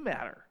hills do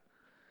matter.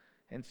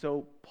 And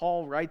so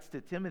Paul writes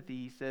to Timothy,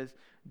 he says,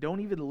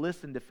 don't even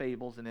listen to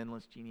fables and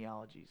endless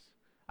genealogies.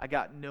 I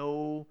got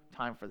no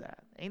time for that.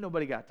 Ain't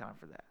nobody got time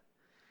for that.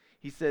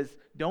 He says,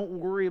 don't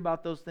worry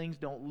about those things.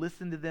 Don't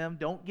listen to them.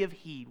 Don't give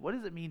heed. What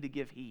does it mean to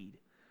give heed?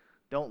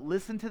 Don't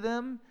listen to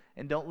them,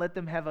 and don't let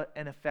them have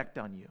an effect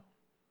on you.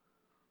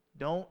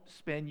 Don't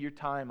spend your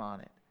time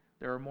on it.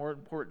 There are more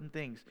important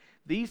things.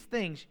 These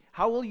things,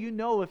 how will you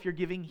know if you're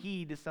giving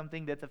heed to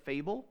something that's a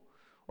fable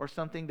or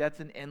something that's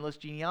an endless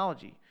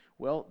genealogy?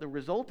 Well, the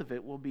result of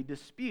it will be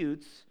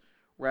disputes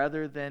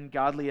rather than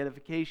godly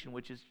edification,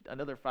 which is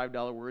another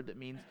 $5 word that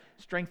means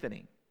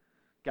strengthening.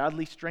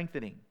 Godly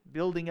strengthening,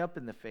 building up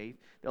in the faith.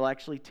 They'll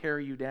actually tear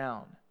you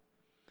down.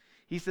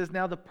 He says,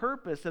 now the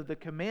purpose of the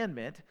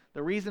commandment,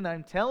 the reason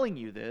I'm telling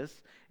you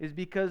this, is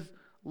because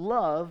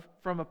love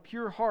from a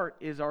pure heart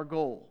is our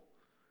goal.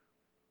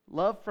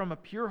 Love from a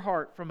pure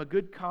heart, from a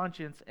good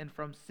conscience, and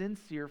from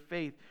sincere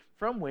faith,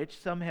 from which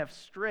some have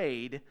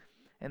strayed,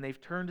 and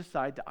they've turned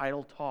aside to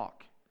idle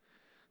talk.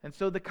 And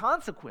so the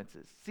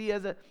consequences, see,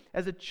 as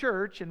a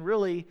church, and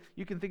really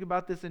you can think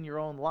about this in your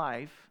own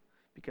life,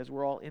 because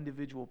we're all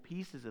individual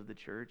pieces of the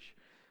church,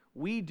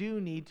 we do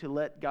need to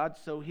let God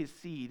sow his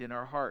seed in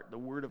our heart, the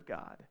Word of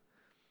God.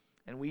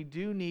 And we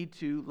do need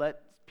to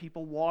let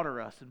people water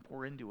us and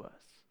pour into us.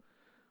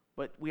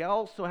 But we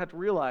also have to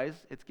realize,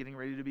 it's getting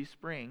ready to be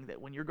spring,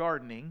 that when you're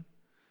gardening,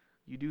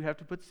 you do have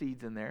to put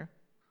seeds in there.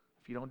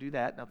 If you don't do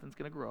that, nothing's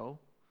going to grow.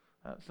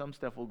 Some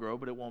stuff will grow,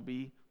 but it won't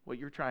be what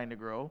you're trying to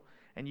grow.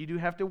 And you do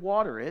have to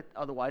water it,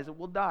 otherwise it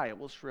will die. It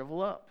will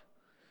shrivel up.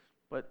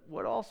 But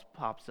what else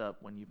pops up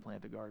when you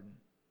plant a garden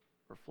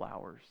or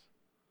flowers?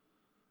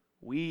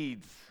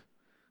 Weeds.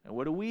 And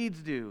what do weeds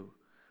do?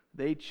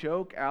 They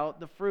choke out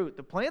the fruit.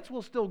 The plants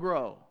will still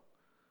grow,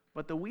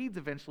 but the weeds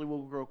eventually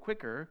will grow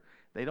quicker.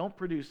 They don't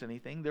produce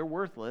anything. They're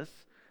worthless,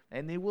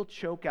 and they will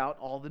choke out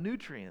all the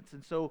nutrients.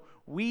 And so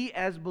we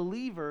as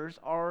believers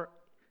are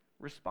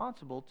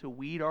responsible to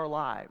weed our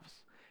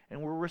lives,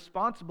 and we're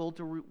responsible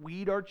to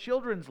weed our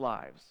children's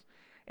lives.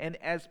 And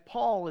as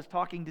Paul is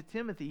talking to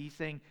Timothy, he's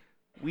saying,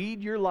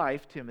 weed your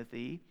life,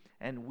 Timothy,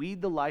 and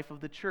weed the life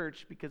of the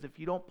church, because if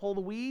you don't pull the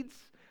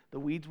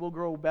weeds will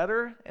grow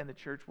better, and the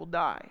church will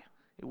die.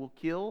 It will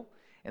kill,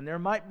 and there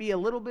might be a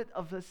little bit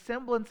of a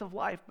semblance of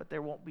life, but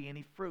there won't be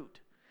any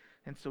fruit.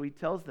 And so he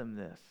tells them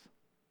this.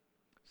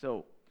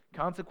 So,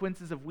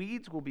 consequences of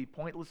weeds will be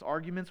pointless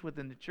arguments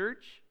within the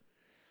church,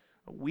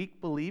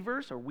 weak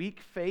believers or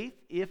weak faith,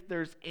 if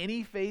there's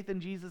any faith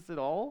in Jesus at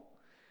all,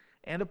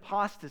 and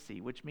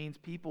apostasy, which means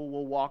people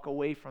will walk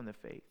away from the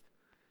faith.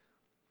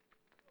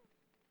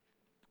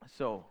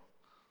 So,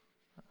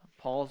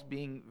 Paul's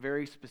being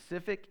very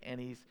specific, and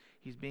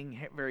he's being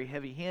very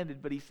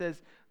heavy-handed, but he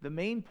says the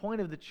main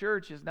point of the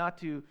church is not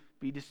to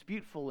be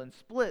disputeful and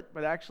split,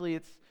 but actually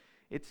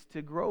it's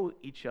to grow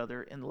each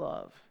other in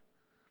love.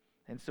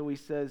 And so he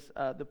says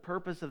the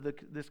purpose of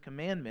this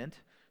commandment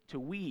to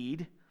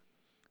weed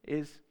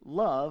is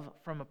love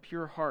from a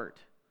pure heart,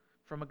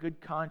 from a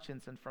good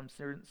conscience, and from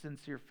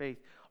sincere faith.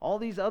 All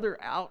these other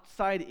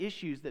outside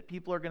issues that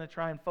people are going to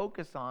try and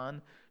focus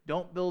on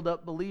don't build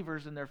up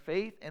believers in their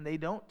faith, and they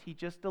don't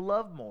teach us to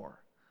love more.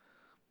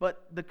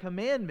 But the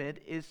commandment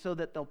is so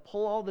that they'll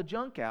pull all the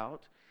junk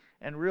out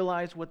and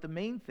realize what the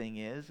main thing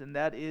is, and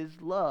that is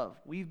love.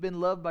 We've been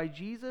loved by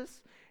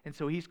Jesus, and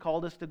so he's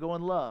called us to go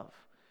and love.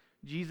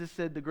 Jesus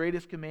said the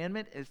greatest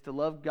commandment is to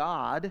love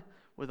God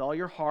with all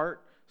your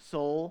heart,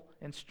 soul,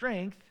 and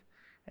strength,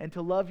 and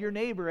to love your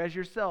neighbor as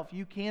yourself.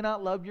 You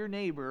cannot love your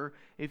neighbor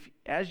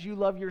as you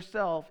love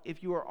yourself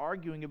if you are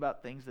arguing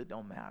about things that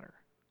don't matter.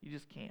 You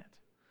just can't.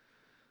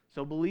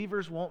 So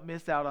believers won't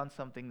miss out on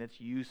something that's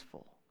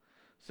useful.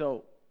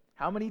 So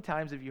how many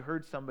times have you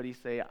heard somebody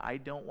say, I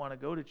don't want to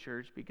go to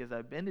church because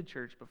I've been to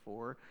church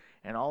before,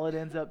 and all it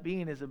ends up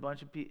being is a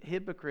bunch of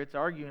hypocrites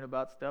arguing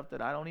about stuff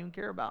that I don't even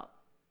care about?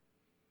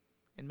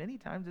 And many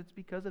times it's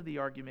because of the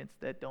arguments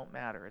that don't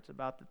matter. It's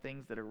about the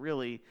things that are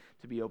really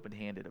to be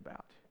open-handed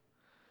about.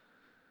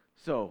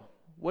 So,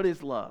 what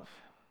is love?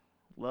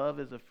 Love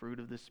is a fruit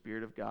of the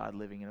Spirit of God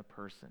living in a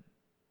person.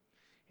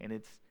 And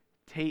it's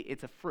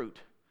a fruit.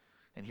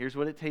 And here's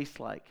what it tastes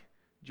like: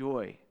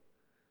 joy,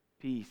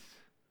 peace,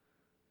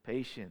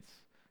 patience,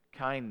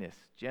 kindness,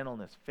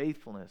 gentleness,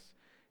 faithfulness,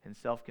 and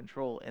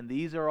self-control. And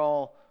these are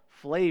all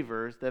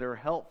flavors that are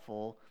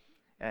helpful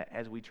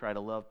as we try to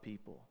love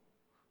people.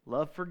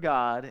 Love for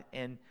God,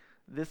 and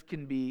this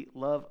can be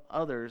love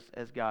others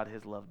as God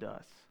has loved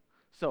us.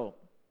 So,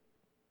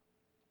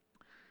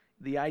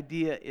 the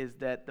idea is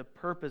that the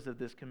purpose of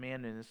this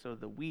commandment is so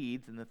the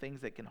weeds and the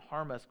things that can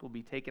harm us will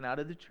be taken out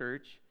of the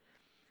church,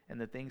 and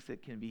the things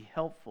that can be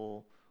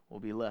helpful will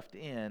be left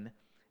in.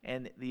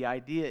 And the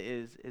idea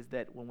is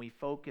that when we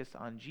focus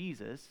on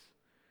Jesus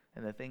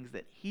and the things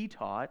that he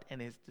taught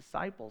and his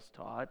disciples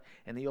taught,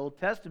 and the Old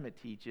Testament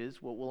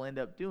teaches, what we'll end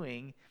up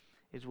doing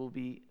is we'll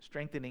be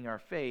strengthening our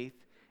faith,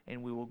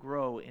 and we will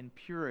grow in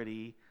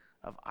purity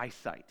of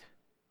eyesight.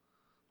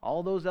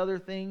 All those other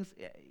things,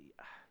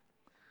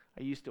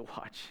 I used to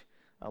watch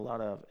a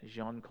lot of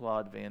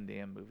Jean-Claude Van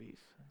Damme movies,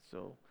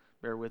 so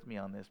bear with me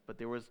on this, but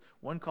there was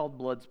one called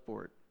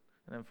Bloodsport,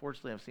 and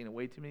unfortunately I've seen it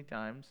way too many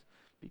times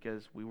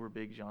because we were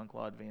big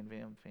Jean-Claude Van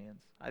Damme fans.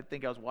 I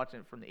think I was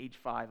watching it from the age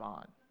 5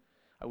 on.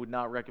 I would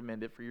not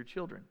recommend it for your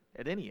children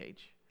at any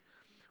age.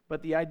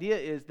 But the idea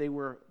is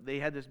they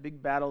had this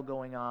big battle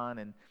going on,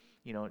 and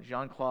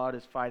Jean-Claude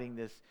is fighting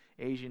this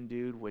Asian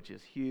dude, which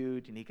is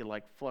huge, and he could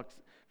like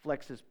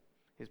flex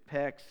his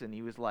pecs, and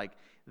he was like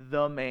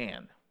the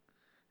man.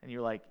 And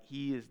you're like,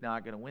 he is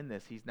not going to win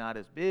this. He's not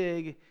as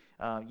big.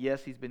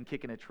 Yes, he's been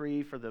kicking a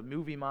tree for the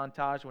movie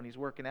montage when he's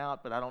working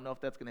out, but I don't know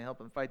if that's going to help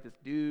him fight this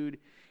dude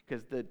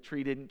because the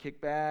tree didn't kick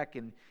back,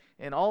 and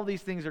all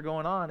these things are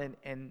going on,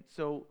 and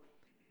so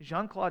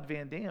Jean-Claude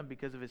Van Damme,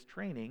 because of his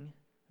training,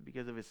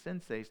 because of his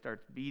sensei,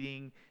 starts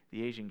beating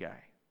the Asian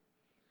guy.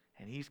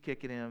 And he's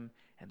kicking him,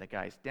 and the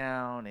guy's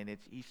down, and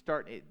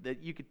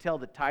you could tell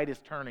the tide is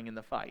turning in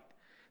the fight.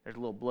 There's a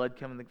little blood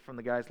coming from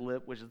the guy's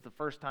lip, which is the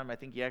first time I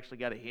think he actually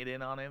got a hit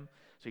in on him,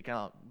 so he kind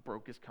of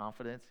broke his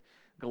confidence.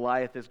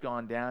 Goliath has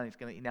gone down.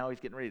 Now he's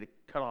getting ready to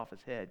cut off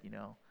his head,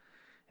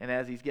 And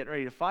as he's getting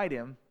ready to fight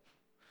him,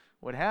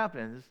 what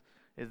happens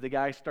is the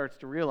guy starts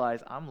to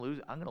realize, I'm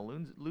going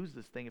to lose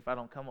this thing if I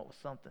don't come up with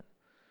something.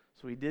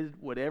 So he did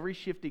what every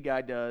shifty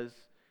guy does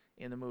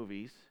in the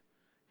movies.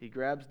 He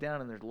grabs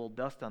down, and there's a little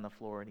dust on the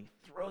floor, and he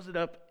throws it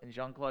up in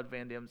Jean-Claude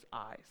Van Damme's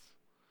eyes.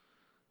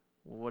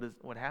 Well,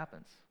 what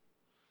happens?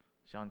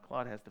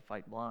 Jean-Claude has to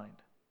fight blind.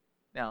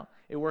 Now,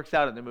 it works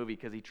out in the movie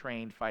because he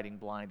trained fighting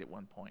blind at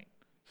one point.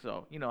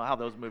 So, you know how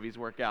those movies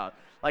work out.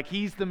 Like,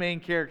 he's the main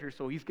character,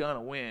 so he's going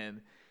to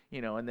win.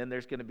 And then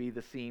there's going to be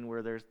the scene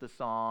where there's the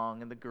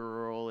song and the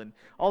girl and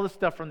all the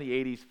stuff from the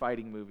 80s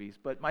fighting movies.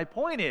 But my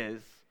point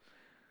is,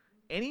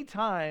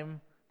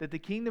 anytime that the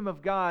kingdom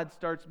of God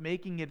starts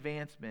making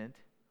advancement,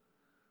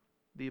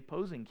 the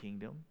opposing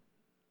kingdom,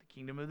 the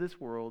kingdom of this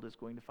world, is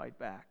going to fight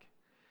back.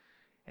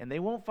 And they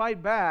won't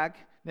fight back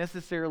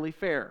necessarily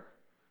fair.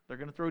 They're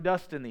going to throw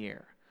dust in the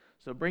air.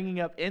 So bringing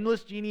up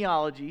endless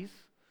genealogies,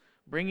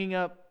 bringing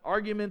up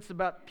arguments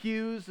about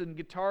pews and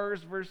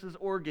guitars versus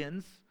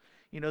organs,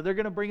 they're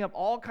going to bring up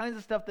all kinds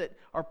of stuff that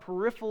are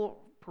peripheral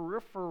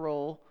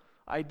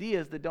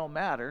ideas that don't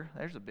matter.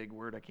 There's a big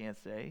word I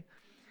can't say.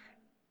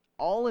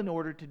 All in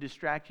order to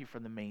distract you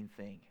from the main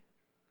thing.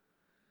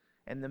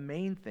 And the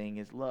main thing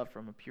is love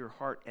from a pure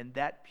heart. And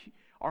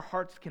our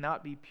hearts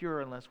cannot be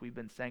pure unless we've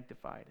been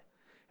sanctified.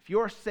 If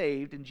you're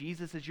saved and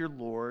Jesus is your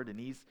Lord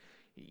and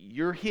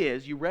you're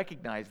His, you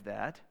recognize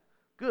that,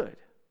 good.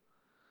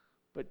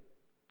 But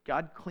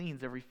God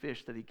cleans every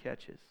fish that He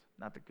catches.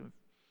 Not to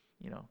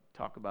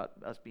talk about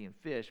us being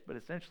fish, but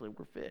essentially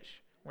we're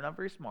fish. We're not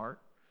very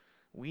smart.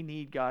 We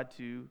need God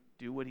to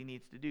do what He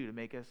needs to do to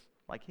make us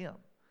like Him.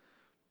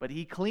 But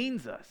He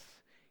cleans us.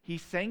 He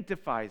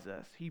sanctifies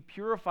us. He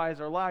purifies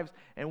our lives.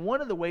 And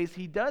one of the ways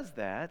He does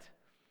that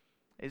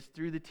is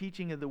through the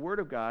teaching of the Word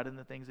of God and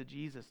the things that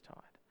Jesus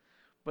taught.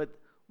 But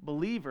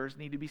believers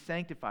need to be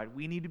sanctified.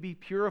 We need to be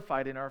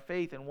purified in our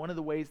faith. And one of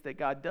the ways that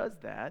God does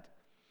that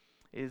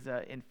is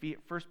in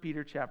 1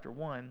 Peter chapter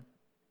 1.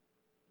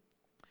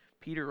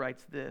 Peter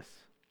writes this.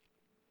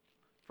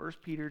 1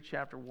 Peter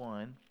chapter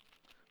 1,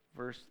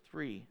 verse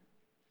 3.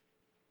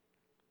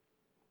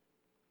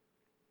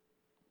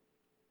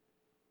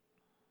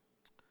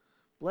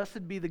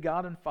 Blessed be the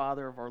God and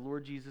Father of our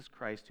Lord Jesus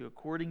Christ, who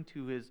according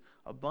to His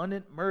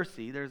abundant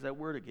mercy, there's that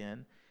word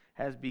again,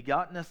 has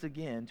begotten us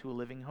again to a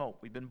living hope.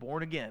 We've been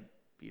born again,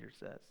 Peter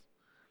says.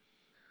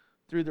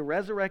 Through the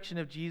resurrection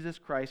of Jesus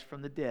Christ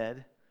from the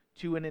dead,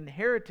 to an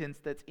inheritance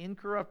that's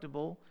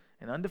incorruptible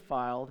and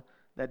undefiled,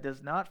 that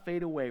does not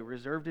fade away,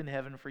 reserved in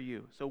heaven for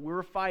you. So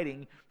we're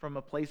fighting from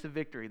a place of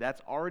victory.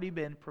 That's already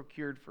been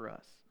procured for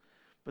us.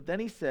 But then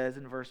he says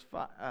in verse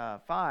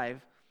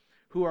 5,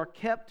 who are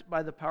kept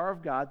by the power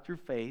of God through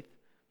faith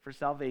for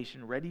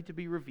salvation, ready to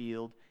be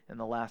revealed in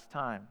the last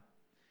time.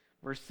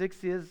 Verse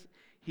 6 is,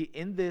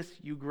 in this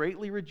you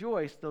greatly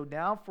rejoice, though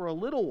now for a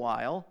little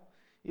while,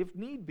 if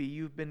need be,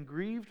 you've been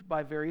grieved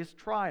by various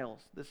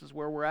trials. This is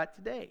where we're at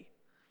today.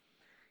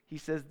 He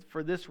says,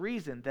 for this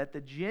reason, that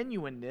the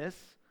genuineness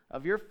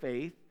of your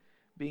faith,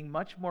 being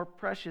much more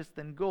precious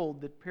than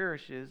gold that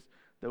perishes,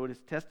 though it is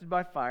tested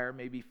by fire,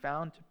 may be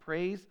found to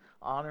praise,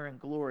 honor, and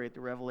glory at the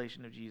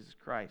revelation of Jesus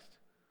Christ,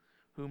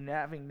 whom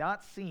having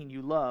not seen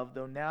you love,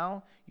 though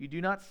now you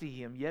do not see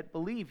Him, yet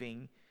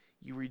believing,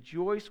 you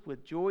rejoice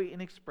with joy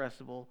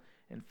inexpressible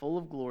and full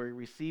of glory,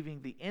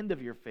 receiving the end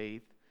of your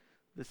faith,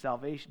 the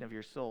salvation of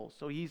your souls.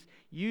 So He's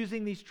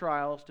using these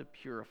trials to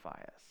purify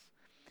us.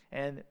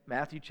 And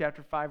Matthew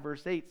chapter 5,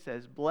 verse 8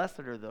 says, blessed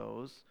are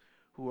those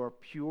who are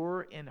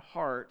pure in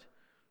heart,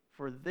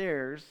 for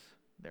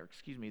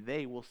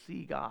they will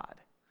see God.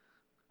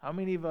 How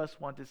many of us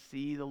want to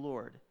see the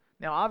Lord?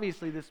 Now,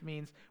 obviously, this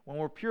means when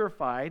we're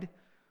purified,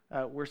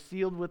 we're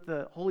sealed with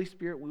the Holy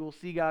Spirit, we will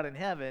see God in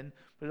heaven,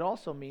 but it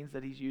also means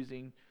that He's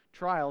using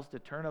trials to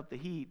turn up the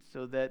heat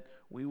so that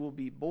we will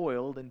be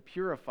boiled and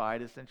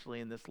purified essentially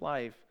in this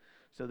life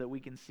so that we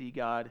can see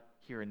God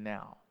here and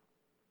now.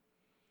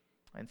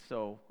 And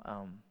so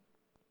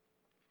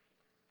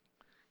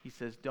he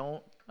says,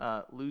 don't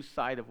lose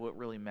sight of what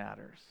really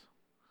matters.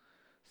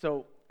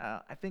 So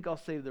I think I'll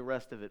save the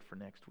rest of it for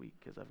next week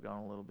because I've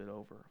gone a little bit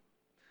over.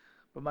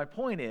 But my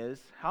point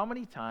is, how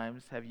many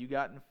times have you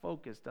gotten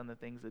focused on the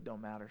things that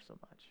don't matter so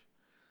much?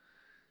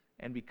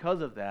 And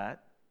because of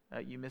that,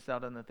 you miss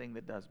out on the thing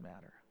that does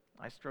matter.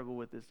 I struggle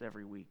with this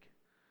every week.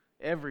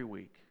 Every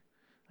week.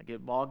 I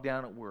get bogged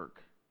down at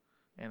work,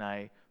 and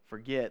I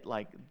forget,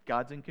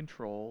 God's in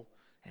control,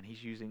 and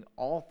He's using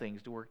all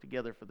things to work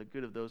together for the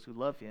good of those who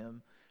love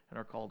Him and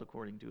are called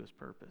according to His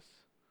purpose.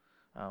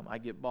 I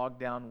get bogged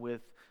down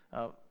with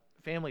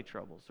family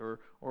troubles or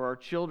our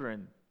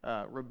children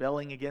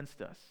rebelling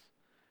against us.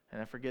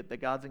 And I forget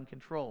that God's in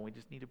control. We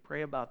just need to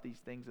pray about these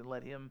things and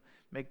let Him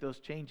make those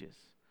changes.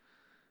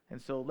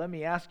 And so let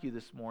me ask you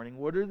this morning,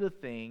 what are the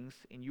things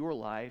in your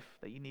life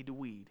that you need to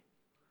weed?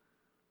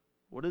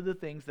 What are the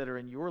things that are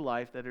in your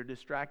life that are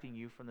distracting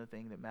you from the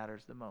thing that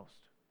matters the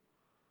most?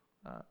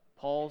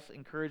 Paul's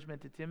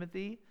encouragement to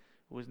Timothy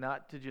was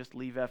not to just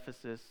leave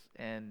Ephesus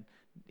and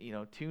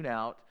tune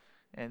out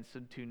and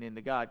so tune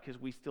into God, because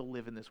we still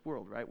live in this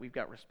world, right? We've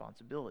got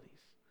responsibilities.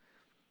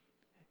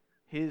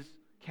 His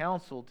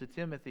counsel to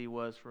Timothy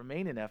was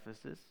remain in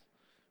Ephesus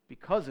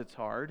because it's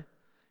hard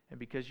and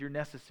because you're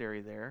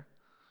necessary there.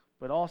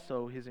 But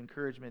also his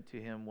encouragement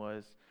to him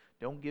was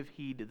don't give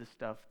heed to the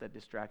stuff that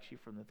distracts you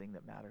from the thing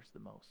that matters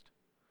the most.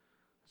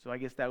 So I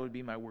guess that would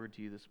be my word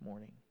to you this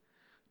morning.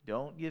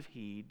 Don't give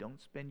heed.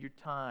 Don't spend your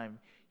time,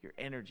 your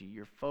energy,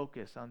 your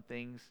focus on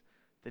things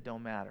that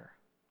don't matter.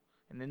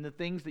 And in the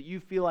things that you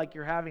feel like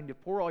you're having to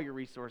pour all your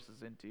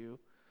resources into,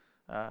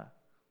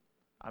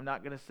 I'm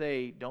not going to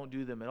say don't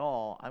do them at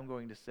all. I'm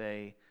going to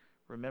say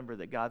remember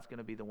that God's going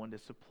to be the one to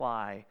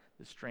supply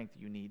the strength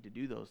you need to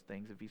do those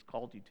things if He's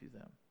called you to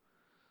them.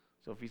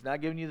 So if He's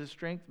not giving you the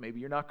strength, maybe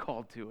you're not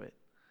called to it.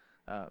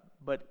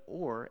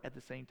 Or at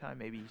the same time,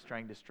 maybe He's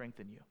trying to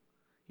strengthen you.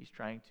 He's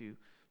trying to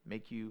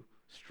make you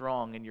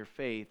strong in your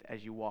faith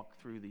as you walk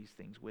through these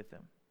things with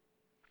Him.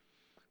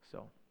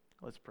 So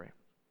let's pray.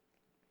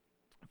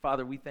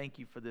 Father, we thank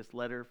you for this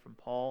letter from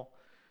Paul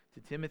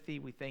to Timothy.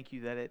 We thank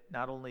you that it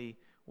not only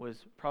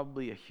was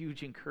probably a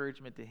huge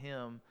encouragement to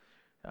him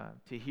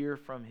to hear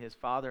from his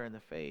father in the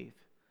faith,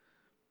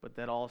 but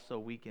that also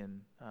we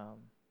can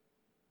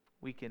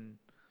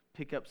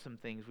pick up some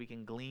things, we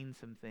can glean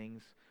some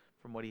things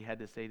from what he had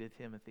to say to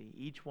Timothy.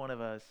 Each one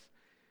of us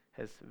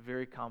has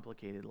very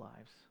complicated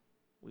lives.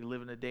 We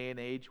live in a day and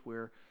age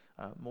where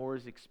more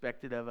is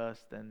expected of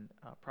us than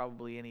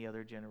probably any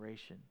other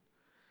generation.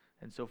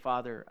 And so,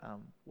 Father,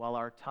 while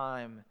our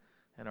time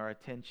and our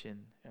attention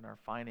and our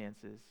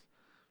finances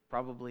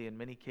probably in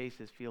many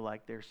cases feel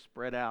like they're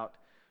spread out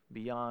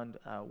beyond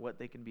what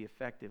they can be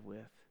effective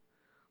with,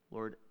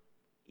 Lord,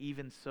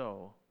 even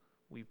so,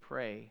 we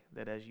pray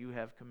that as you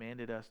have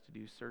commanded us to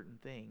do certain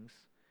things,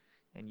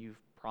 and you've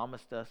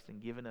promised us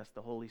and given us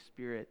the Holy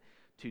Spirit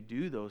to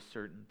do those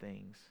certain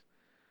things,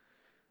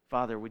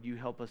 Father, would you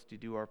help us to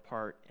do our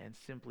part and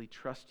simply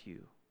trust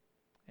you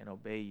and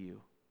obey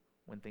you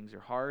when things are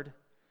hard,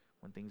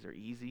 when things are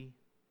easy,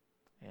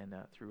 and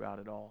throughout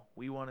it all.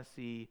 We want to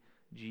see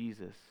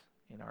Jesus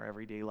in our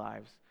everyday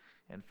lives.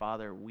 And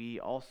Father, we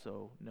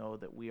also know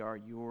that we are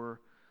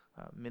your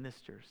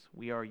ministers.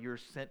 We are your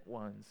sent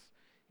ones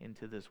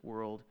into this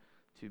world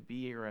to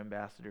be your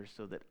ambassadors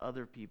so that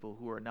other people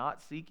who are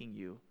not seeking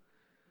you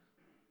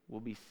will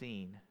be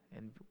seen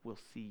and will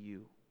see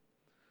you.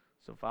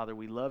 So, Father,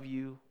 we love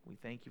you. We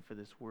thank you for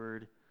this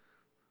word.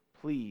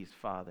 Please,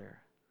 Father,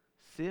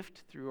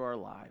 sift through our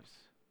lives.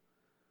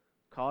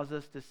 Cause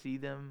us to see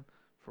them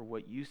for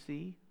what you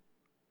see.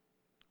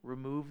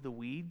 Remove the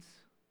weeds.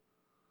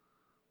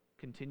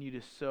 Continue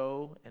to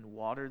sow and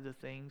water the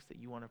things that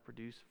you want to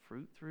produce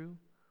fruit through.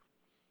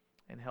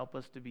 And help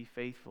us to be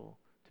faithful,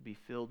 to be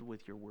filled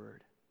with your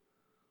word.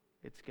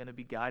 It's going to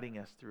be guiding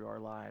us through our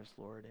lives,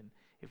 Lord. And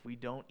if we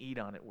don't eat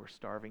on it, we're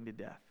starving to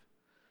death.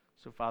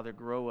 So, Father,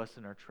 grow us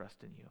in our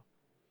trust in you.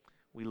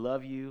 We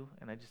love you,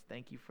 and I just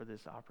thank you for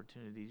this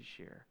opportunity to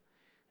share.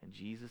 In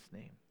Jesus'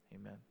 name,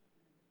 amen.